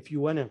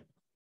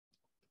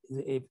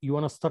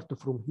start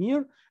from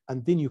here,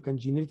 and then you can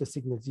generate a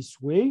signal this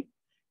way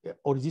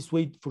or this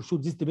way. For sure,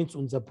 this depends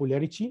on the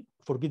polarity.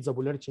 Forget the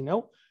polarity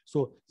now.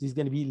 So this is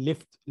going to be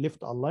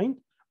left aligned.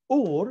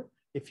 Or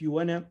if you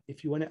wanna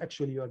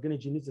actually, you are going to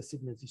generate the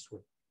signal this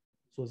way.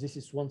 So this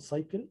is one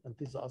cycle, and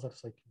this is the other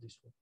cycle this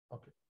way.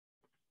 Okay.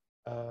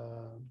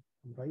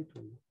 Right?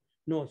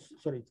 No,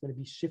 sorry. It's going to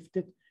be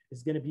shifted.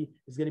 It's going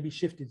to be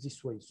shifted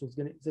this way. So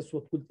that's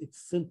what called it's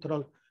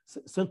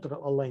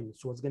central alignment.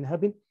 So what's going to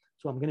happen?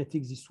 So I'm going to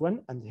take this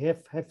one and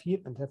half here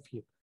and half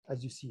here,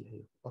 as you see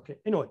here. Okay.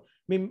 Anyway,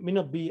 may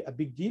not be a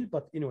big deal,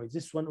 but anyway,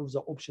 this one of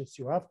the options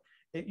you have.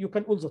 You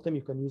can all the time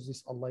you can use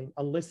this align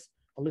unless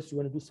you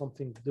want to do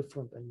something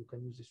different, and you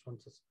can use this one.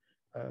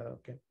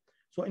 Okay.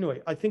 So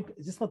anyway, I think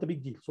this is not a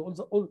big deal. So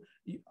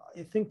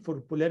I think for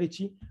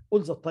polarity, all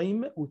the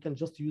time we can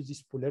just use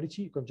this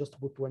polarity. You can just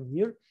put 1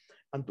 here,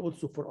 and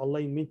also for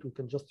alignment, we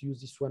can just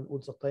use this one all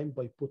the time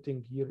by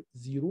putting here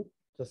 0.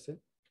 That's it.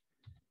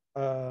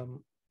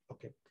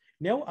 Okay.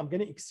 Now I'm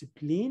going to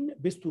explain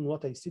based on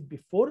what I said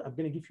before. I'm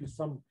going to give you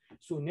some.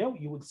 So now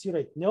you will see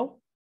right now.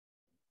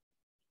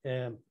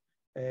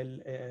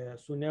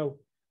 So now,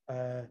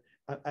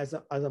 as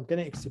I'm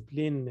going to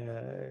explain,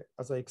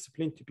 as I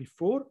explained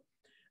before,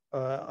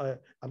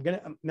 I'm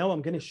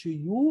going to show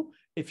you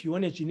if you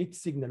want to generate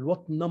signal,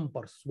 what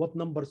numbers.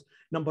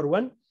 Number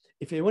one,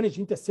 if I want to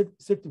generate a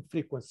certain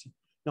frequency,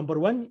 number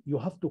one, you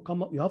have to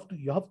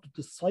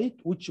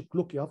decide which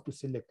clock you have to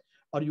select.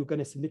 Are you going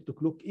to select a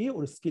clock A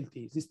or scale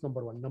A? This is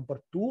number one.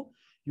 Number two,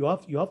 you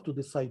have to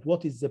decide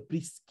what is the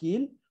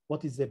pre-scale,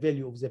 what is the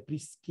value of the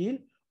pre-scale.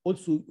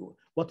 Also,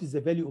 what is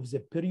the value of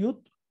the period?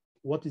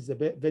 What is the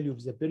value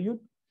of the period?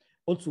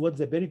 Also, what's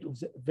the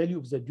value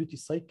of the duty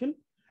cycle?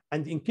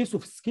 And in case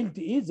of scaled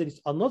A, there is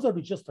another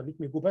register. Let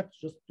me go back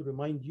just to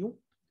remind you.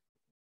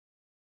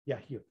 Yeah,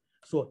 here.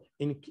 So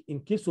in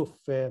case of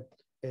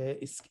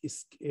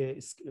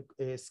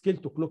scale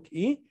to clock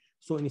A,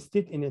 so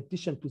instead, in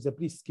addition to the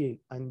pre-scale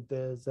and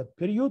the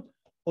period,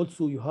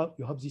 also you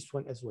have this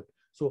one as well.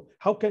 So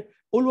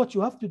all what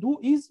you have to do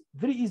is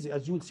very easy,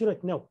 as you will see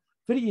right now,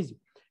 very easy.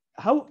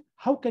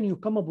 How can you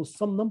come up with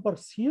some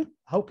numbers here?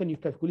 How can you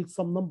calculate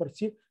some numbers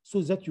here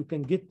so that you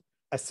can get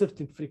a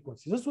certain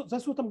frequency?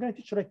 That's what I'm going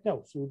to teach right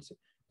now. So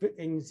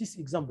in this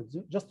example,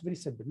 just very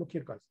simple. Look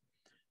here, guys.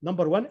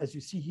 Number one, as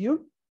you see here,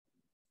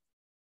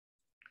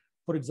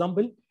 for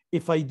example,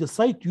 if I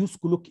decide to use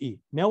clock A,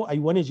 now I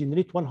want to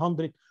generate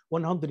 100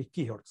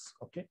 kilohertz.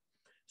 Okay.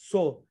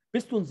 So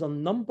based on the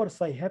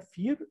numbers I have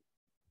here,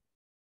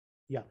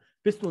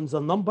 based on the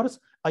numbers,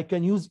 I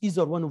can use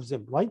either one of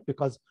them, right?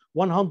 Because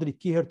 100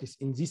 kilohertz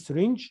in this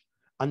range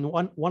and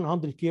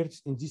 100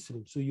 kilohertz in this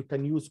range. So you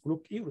can use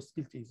clock A or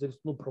scale A. There is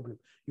no problem.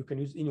 You can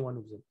use any one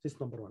of them. This is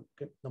number one.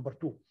 Okay. Number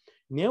two.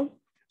 Now,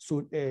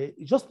 so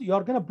just you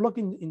are gonna plug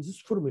in this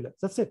formula.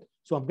 That's it.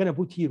 So I'm gonna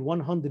put here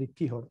 100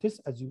 kilohertz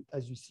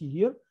as you see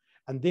here,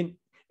 and then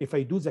if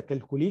I do the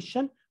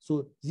calculation,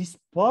 so this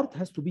part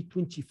has to be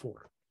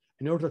 24.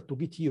 In order to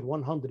get here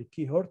 100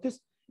 kilohertz,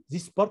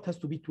 this part has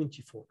to be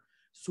 24.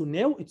 So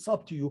now it's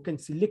up to you. You can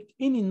select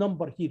any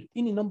number here,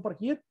 any number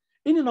here,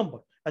 any number.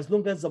 As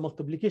long as the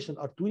multiplication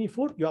are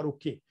 24, you are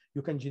okay.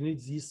 You can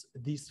generate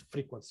this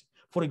frequency.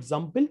 For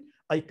example,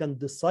 I can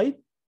decide,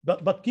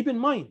 but keep in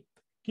mind,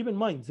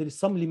 there is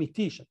some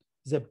limitation.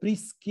 The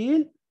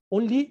pre-scale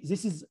only,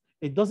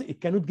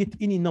 it cannot get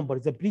any number.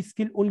 The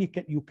pre-scale only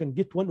you can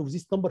get one of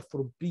this number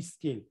from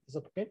pre-scale. Is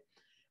that okay?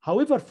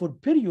 However, for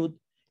period,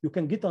 you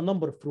can get a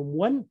number from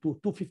 1 to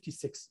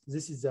 256.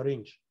 This is the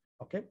range.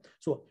 Okay.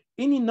 So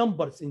any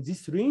numbers in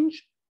this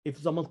range,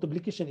 if the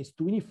multiplication is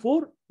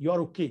 24, you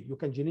are okay. You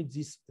can generate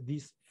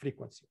this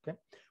frequency. Okay.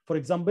 For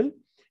example,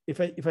 if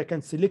I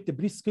can select a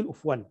pre-scale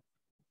of 1,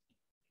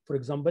 for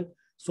example,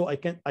 so I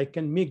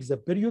can make the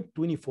period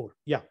 24.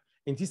 Yeah.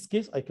 In this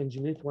case, I can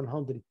generate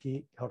 100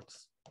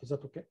 kilohertz. Is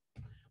that okay?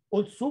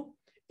 Also,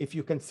 if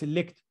you can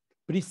select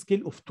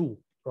pre-scale of 2,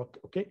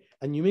 okay,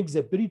 and you make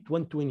the period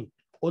 120,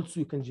 also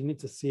you can generate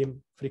the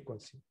same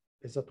frequency.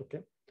 Is that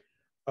okay?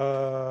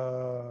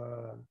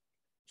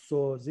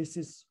 So this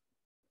is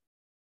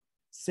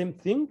same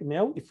thing.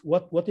 Now,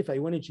 what if I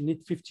want to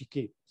generate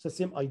 50K? It's the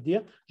same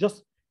idea.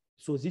 Just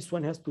So this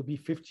one has to be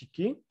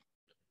 50K.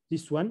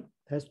 This one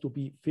has to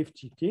be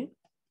 50K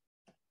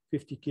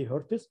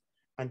hertz.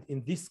 And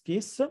in this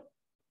case,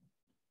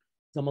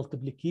 the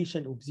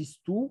multiplication of these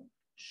two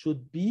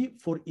should be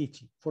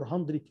 480.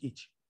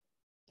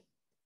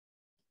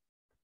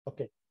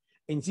 Okay.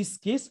 In this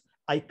case,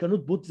 I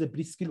cannot put the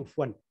prescale of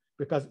 1,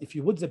 because if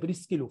you put the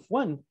prescale of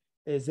 1,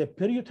 the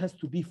period has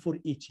to be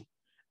 480.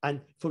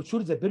 And for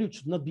sure, the period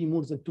should not be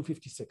more than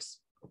 256.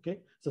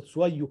 Okay. That's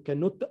why you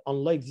cannot,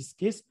 unlike this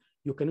case,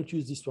 you cannot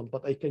use this one,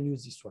 but I can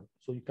use this one.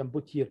 So you can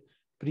put here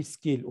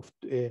prescale of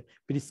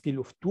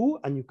 2,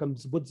 and you can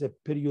put the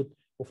period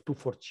of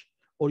 240.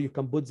 Or you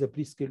can put the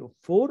prescale of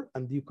 4,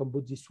 and you can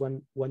put this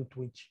one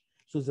 120.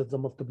 So that the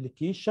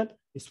multiplication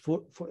is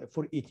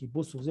 480.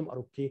 Both of them are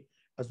okay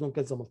as long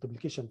as the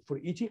multiplication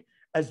 480,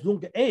 as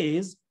long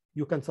as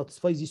you can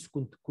satisfy these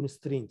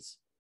constraints.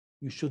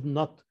 You should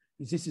not.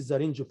 This is the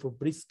range for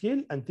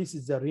prescale, and this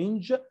is the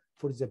range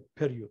for the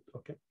period.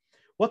 Okay.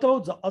 What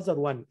about the other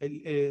one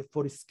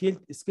for scale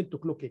to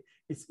clock A?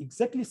 It's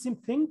exactly the same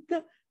thing,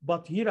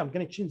 but here I'm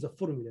going to change the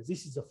formula.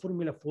 This is the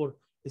formula for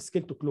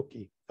scale to clock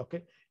A.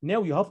 Okay.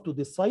 Now you have to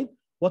decide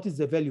what is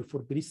the value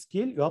for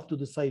prescale. You have to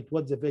decide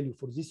what's the value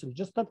for this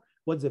register,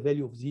 what's the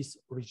value of this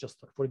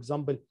register. For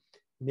example,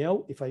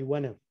 now if I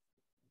wanna,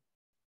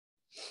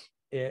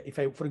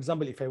 for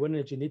example, if I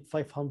wanna generate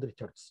 500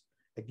 hertz,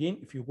 again,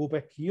 if you go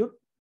back here,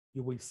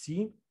 you will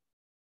see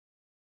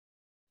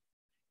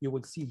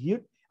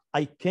here,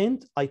 I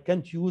can't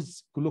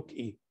use clock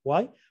A.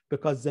 Why?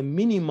 Because the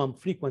minimum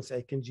frequency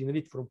I can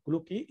generate from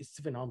clock A is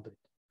 700,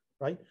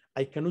 right?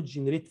 I cannot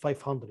generate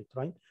 500,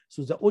 right?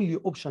 So the only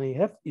option I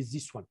have is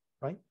this one,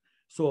 right?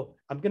 So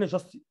I'm gonna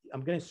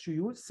show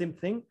you same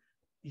thing.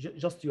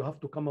 Just you have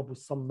to come up with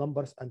some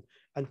numbers, and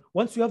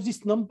once you have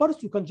these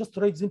numbers, you can just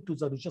write them to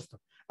the register.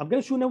 I'm going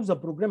to show you now the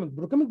programming.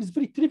 Programming is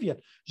very trivial,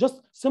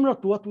 just similar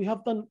to what we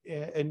have done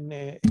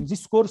in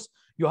this course.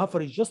 You have a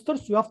register,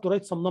 so you have to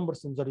write some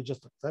numbers in the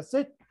register. That's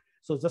it.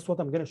 So that's what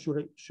I'm going to show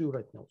you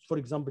right now. For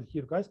example,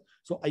 here, guys.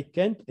 So I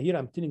can't. Here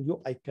I'm telling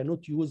you I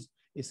cannot use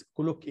is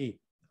clock A,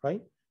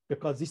 right?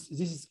 Because this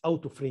is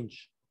out of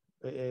range.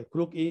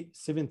 Clock A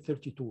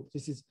 732.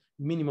 This is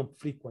minimum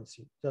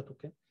frequency. Is that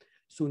okay?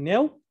 So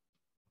now.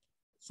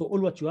 So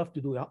all what you have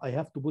to do, I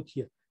have to put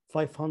here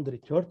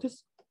 500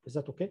 hertz. Is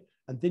that okay?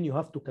 And then you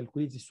have to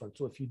calculate this one.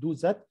 So if you do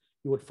that,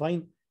 you will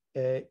find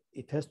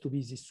it has to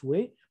be this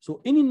way. So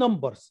any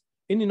numbers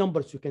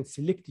you can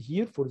select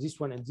here for this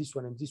one and this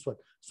one and this one,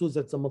 so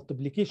that the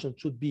multiplication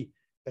should be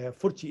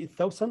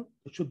 48,000.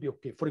 It should be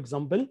okay. For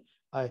example,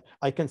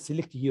 I can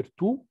select here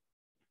 2.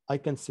 I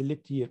can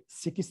select here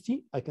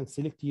 60. I can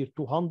select here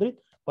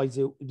 200. By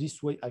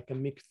this way, I can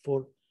make it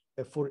for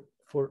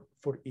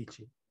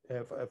 480.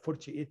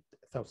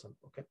 48,000.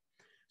 Okay.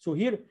 So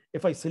here,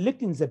 if I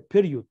select in the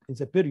period,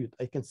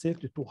 I can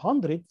select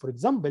 200, for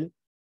example.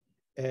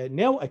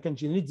 Now I can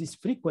generate this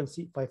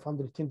frequency,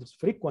 510 this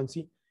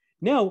frequency.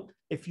 Now,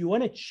 if you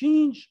want to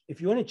change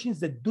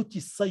the duty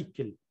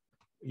cycle,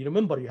 you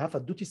remember you have a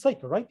duty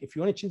cycle, right? If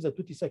you want to change the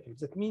duty cycle,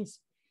 that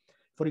means,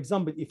 for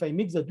example, if I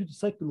make the duty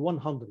cycle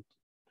 100,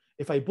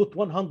 if I put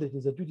 100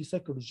 in the duty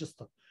cycle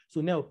register, so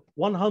now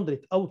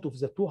 100 out of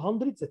the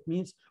 200, that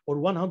means, or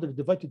 100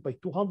 divided by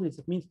 200,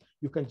 that means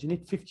you can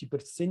generate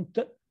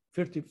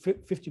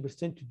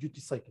 50%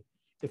 duty cycle.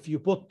 If you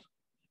put,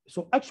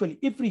 so actually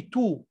every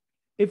two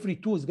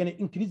is going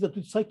to increase the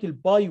duty cycle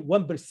by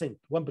 1%.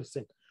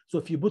 So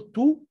if you put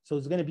 2, so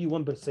it's going to be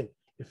 1%.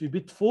 If you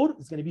put 4,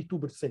 it's going to be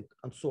 2%,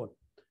 and so on,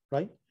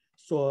 right?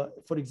 So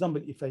for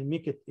example, if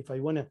I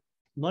want a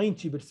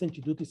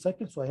 90% duty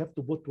cycle, so I have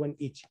to put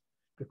 180,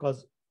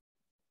 because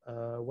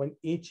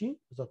 180,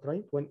 is that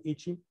right?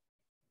 180,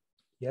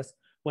 yes,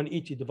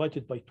 180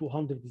 divided by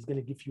 200 is going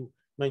to give you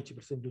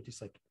 90% duty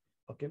cycle.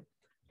 Okay.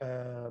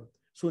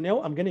 So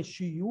now I'm going to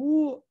show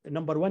you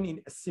number one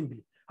in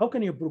assembly. How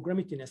can you program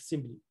it in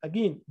assembly?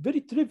 Again,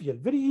 very trivial,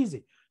 very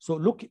easy. So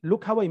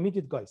look how I made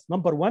it, guys.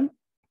 Number one,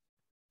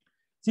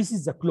 this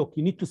is the clock.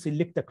 You need to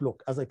select the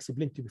clock, as I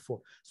explained to you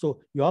before.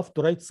 So you have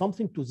to write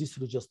something to this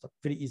register.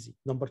 Very easy.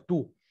 Number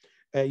two,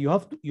 you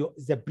have to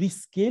the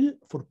prescale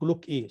for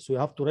clock A. So you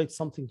have to write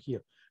something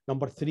here.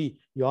 Number three,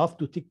 you have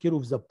to take care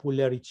of the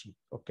polarity.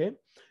 Okay.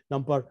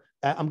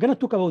 I'm going to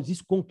talk about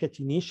this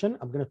concatenation.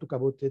 I'm going to talk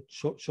about it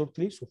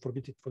shortly, so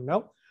forget it for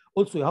now.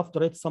 Also, you have to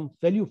write some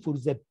value for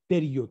the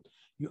period.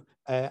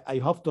 I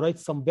have to write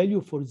some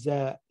value for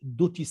the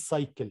duty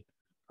cycle,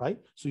 right?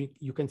 So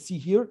you can see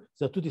here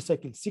the duty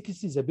cycle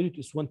 60, the period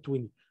is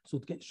 120.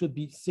 So it should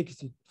be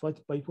 60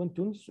 divided by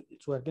 120.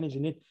 So we're going to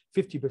generate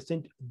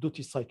 50%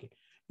 duty cycle.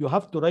 You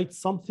have to write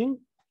something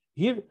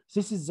here.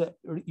 This is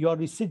you are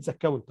reset the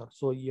counter.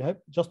 So you have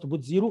just to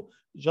put 0,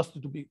 just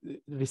to be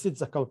reset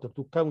the counter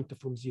to count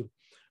from 0.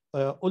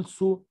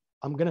 Also,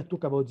 I'm going to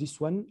talk about this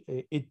one,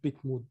 8-bit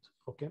mode.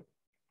 Okay.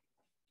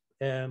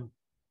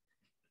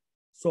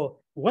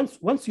 So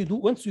once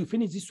you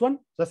finish this one,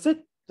 that's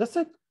it.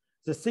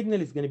 The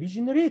signal is going to be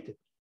generated.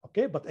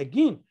 Okay. But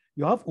again,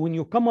 you have, when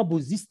you come up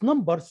with these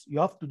numbers, you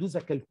have to do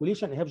the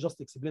calculation I have just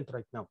explained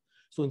right now.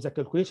 So in the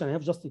calculation, I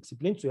have just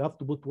explained. So you have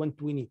to put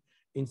 120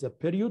 in the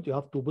period. You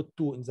have to put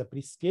 2 in the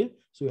pre-scale.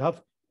 So you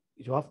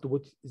have to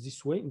put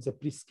this way in the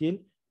pre-scale.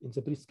 In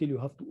the pre-scale, you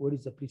have to, where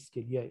is the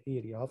pre-scale? Yeah,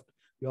 here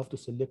you have to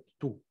select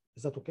 2.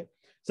 Is that okay?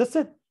 That's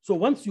it. So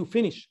once you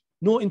finish,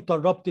 no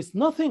interrupts,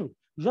 nothing.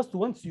 Just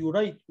once you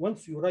write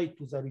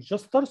to the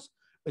registers,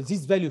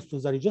 these values to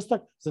the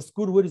register, the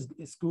square wave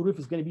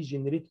is going to be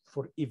generated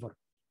forever.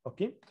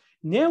 Okay.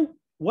 Now,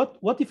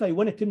 what if I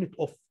want to turn it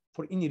off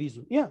for any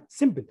reason? Yeah,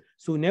 simple.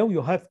 So now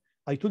you have,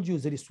 I told you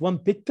there is 1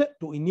 bit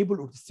to enable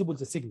or disable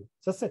the signal.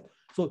 That's it.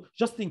 So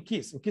just in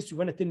case you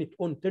want to turn it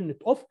on, turn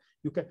it off,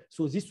 you can.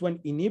 So this one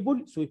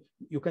enable, so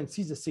you can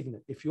see the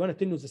signal. If you want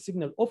to turn the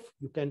signal off,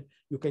 you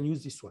can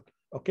use this one.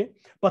 Okay.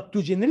 But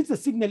to generate the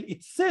signal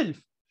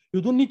itself, you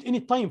don't need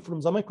any time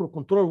from the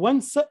microcontroller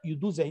once you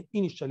do the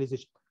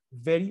initialization.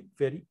 Very,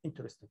 very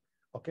interesting.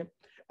 Okay.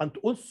 And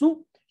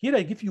also here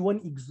I give you one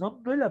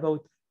example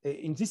about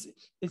in this,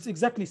 it's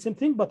exactly the same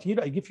thing, but here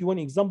I give you one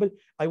example.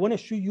 I want to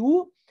show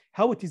you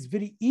how it is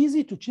very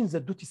easy to change the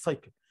duty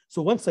cycle.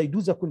 So once I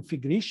do the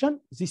configuration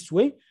this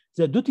way,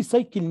 the duty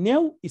cycle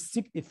now is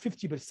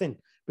 50%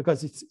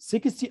 because it's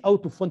 60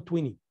 out of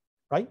 120,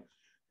 right?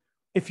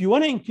 If you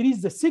want to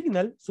increase the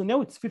signal, so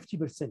now it's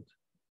 50%.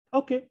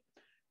 Okay.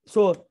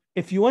 So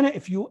if you wanna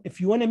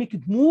make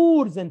it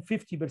more than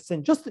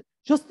 50%,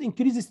 just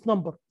increase this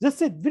number.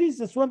 That's it.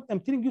 That's what I'm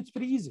telling you. It's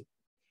very easy.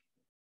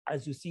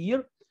 As you see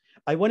here,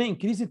 I want to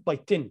increase it by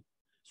 10.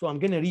 So I'm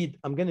gonna read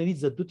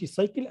the duty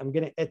cycle. I'm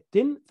gonna add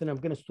 10, then I'm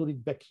gonna store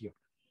it back here.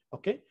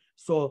 Okay.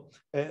 So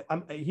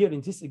I'm here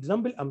in this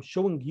example. I'm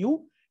showing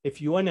you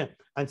if you wanna,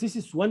 and this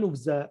is one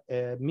of the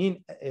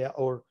main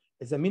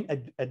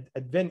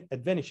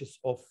advantages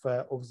of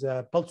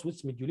the pulse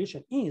width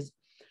modulation is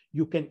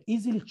you can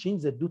easily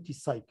change the duty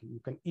cycle. You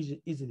can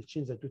easily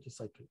change the duty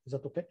cycle. Is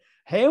that okay?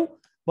 How?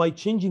 By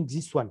changing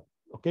this one.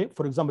 Okay.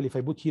 For example, if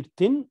I put here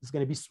 10, it's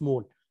going to be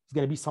small. It's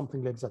going to be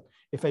something like that.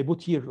 If I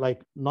put here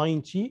like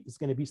 90, it's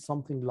going to be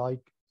something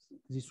like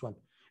this one.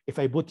 If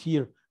I put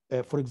here,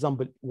 for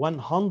example,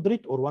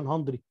 100 or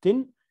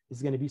 110,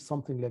 it's going to be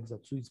something like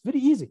that. So it's very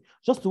easy.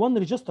 Just one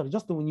register.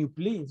 Just when you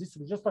play in this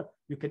register,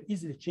 you can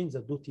easily change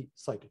the duty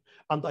cycle.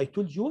 And I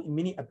told you in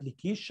many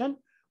applications,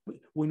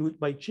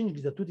 by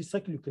changing the duty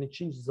cycle, you can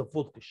change the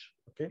voltage.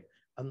 Okay.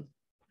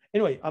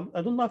 Anyway,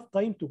 I don't have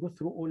time to go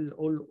through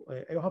all.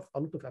 I have a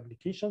lot of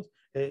applications,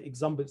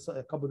 examples,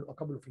 a couple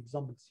of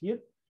examples here.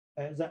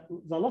 The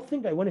last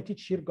thing I want to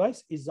teach here,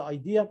 guys, is the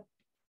idea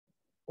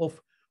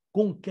of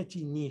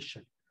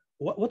concatenation.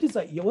 What do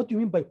you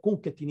mean by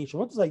concatenation?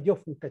 What is the idea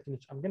of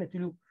concatenation? I'm going to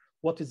tell you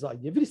what is the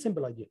idea. Very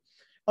simple idea.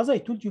 As I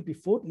told you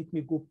before, let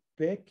me go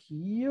back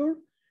here.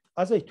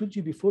 As I told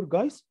you before,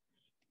 guys,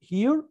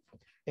 here.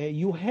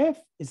 You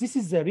have, this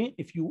is the range.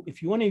 If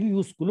you want to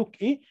use clock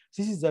A,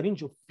 this is the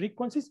range of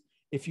frequencies.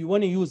 If you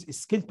want to use a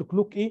scale to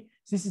clock A,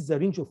 this is the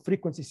range of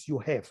frequencies you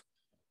have.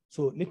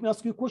 So let me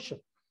ask you a question.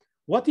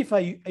 What if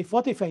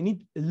I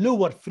need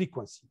lower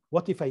frequency?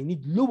 What if I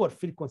need lower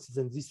frequency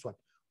than this one?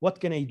 What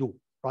can I do,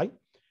 right?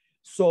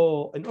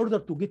 So in order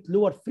to get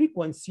lower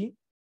frequency,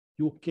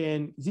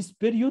 this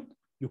period,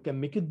 you can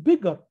make it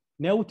bigger.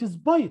 Now it is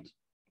byte.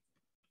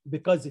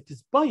 Because it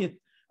is byte,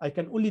 I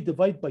can only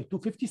divide by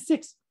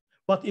 256.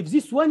 But if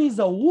this one is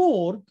a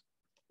word,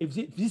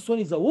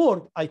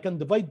 I can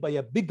divide by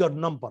a bigger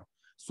number,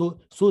 so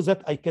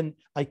that I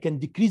can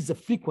decrease the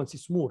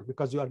frequencies more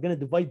because you are going to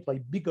divide by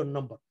bigger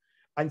number.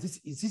 And this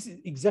is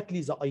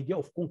exactly the idea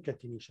of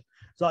concatenation.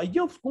 The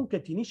idea of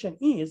concatenation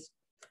is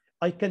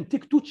I can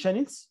take 2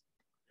 channels,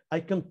 I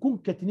can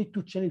concatenate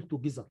 2 channels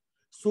together,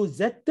 so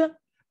that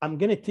I'm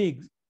going to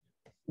take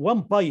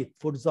 1 byte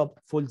for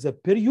the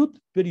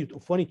period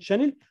of one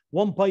channel,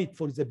 1 byte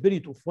for the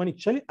period of one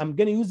channel. I'm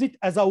going to use it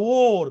as a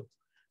word.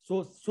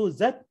 So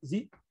that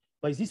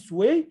by this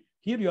way,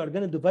 here you are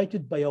going to divide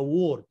it by a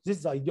word. This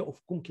is the idea of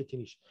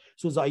concatenation.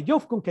 So the idea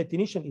of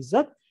concatenation is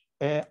that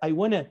I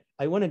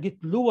wanna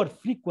get lower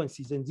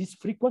frequencies than these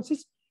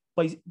frequencies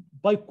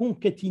by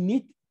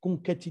concatenating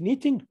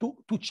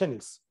two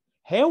channels.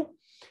 How?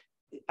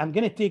 I'm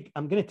gonna take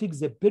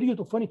the period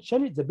of one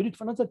channel, the period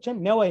of another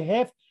channel. Now I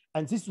have,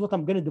 and this is what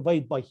I'm gonna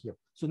divide by here.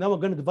 So now I'm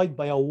gonna divide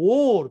by a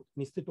word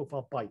instead of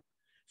a byte.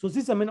 So this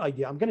is the main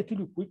idea. I'm gonna tell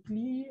you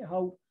quickly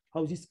how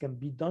this can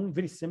be done.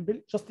 Very simple,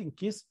 just in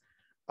case.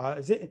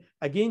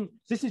 Again,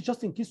 this is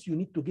just in case you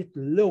need to get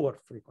lower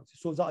frequency.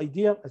 So the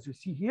idea, as you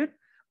see here,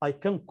 I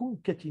can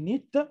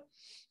concatenate.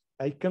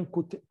 I can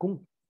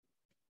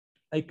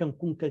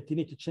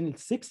concatenate channel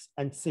 6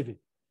 and 7,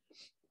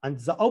 and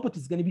the output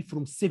is going to be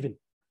from 7.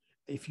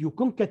 If you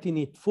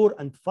concatenate 4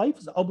 and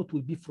 5, the output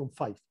will be from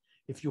 5.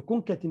 If you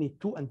concatenate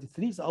 2 and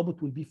 3, the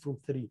output will be from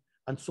 3,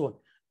 and so on.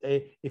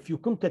 If you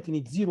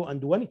concatenate 0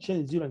 and 1,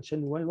 channel 0 and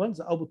channel 1,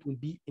 the output will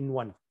be in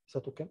 1. Is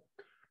that okay?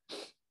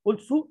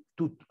 Also,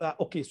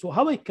 okay, so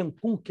how I can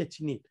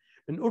concatenate?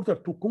 In order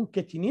to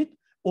concatenate,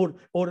 or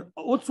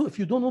also if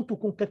you don't want to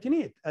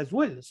concatenate as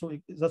well. So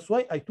that's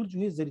why I told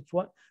you here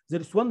there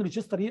is one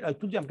register here. I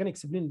told you I'm going to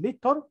explain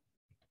later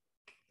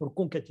for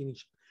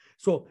concatenation.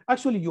 So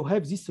actually you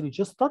have this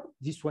register,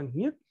 this one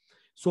here.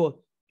 So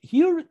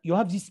here you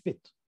have this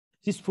bit.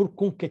 This for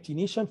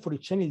concatenation for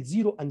channel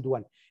 0 and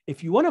 1.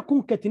 If you want to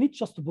concatenate,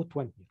 just put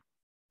 1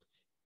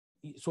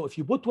 here. So if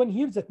you put 1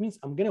 here, that means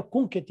I'm going to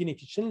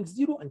concatenate channel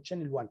 0 and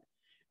channel 1.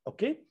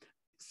 Okay?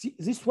 See,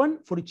 this one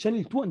for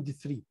channel 2 and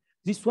 3.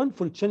 This one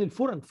for channel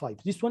 4 and 5.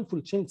 This one for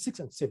channel 6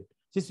 and 7.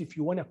 This if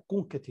you want to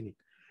concatenate.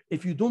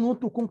 If you don't want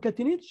to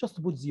concatenate,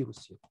 just put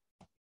zeros here.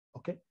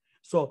 Okay?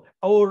 So,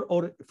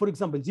 or for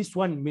example, this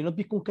one may not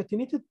be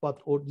concatenated,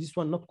 or this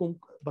one not,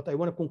 but I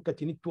want to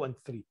concatenate 2 and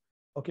 3.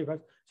 Okay, guys.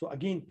 So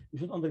again, you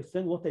should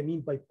understand what I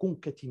mean by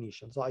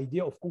concatenation. The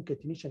idea of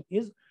concatenation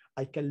is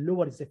I can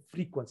lower the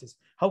frequencies.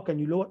 How can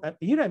you lower?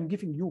 Here I'm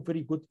giving you a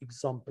very good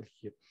example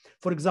here.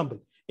 For example,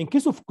 in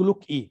case of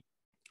clock A,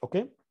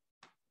 okay,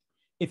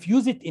 if you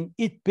use it in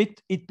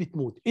 8-bit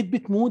mode.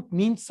 8-bit mode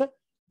means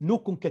no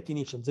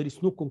concatenation. There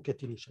is no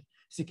concatenation.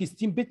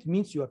 16-bit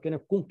means you are going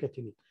to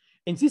concatenate.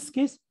 In this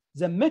case,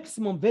 the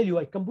maximum value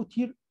I can put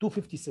here,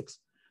 256.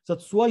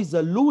 That's why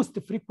the lowest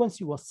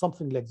frequency was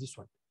something like this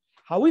one.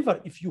 However,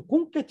 if you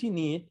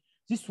concatenate,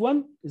 this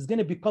one is going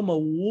to become a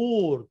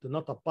word,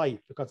 not a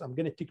byte, because I'm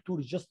going to take 2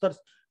 registers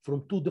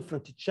from 2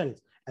 different channels.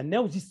 And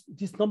now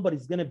this number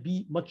is going to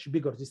be much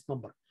bigger, this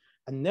number.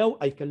 And now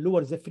I can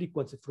lower the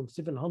frequency from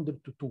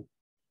 700 to 2.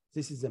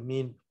 This is the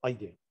main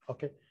idea.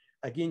 Okay.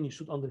 Again, you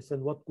should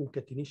understand what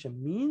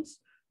concatenation means.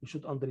 You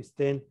should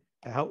understand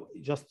how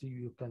just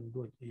you can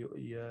do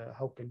it.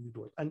 How can you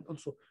do it? And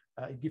also,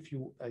 I give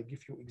you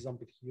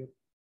example here.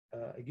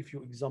 I give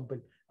you example.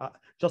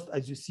 Just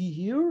as you see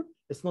here,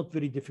 it's not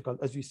very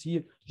difficult. As you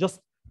see,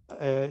 just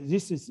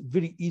this is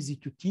very easy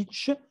to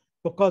teach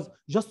because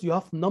just you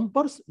have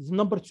numbers. The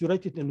numbers you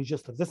write it in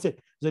register. That's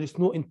it. There is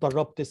no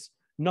interrupts.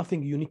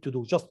 Nothing you need to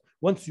do. Just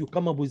once you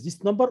come up with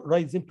this number,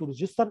 write them to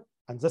register,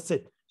 and that's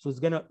it. So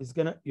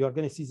you are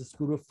gonna see the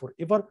square root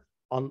forever,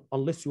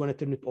 unless you want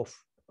to turn it off.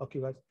 Okay,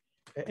 guys.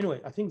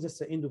 Anyway, I think that's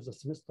the end of the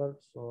semester.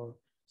 So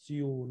see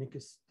you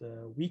next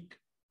week,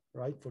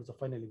 right, for the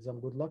final exam.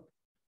 Good luck.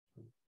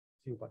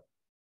 See you. Bye.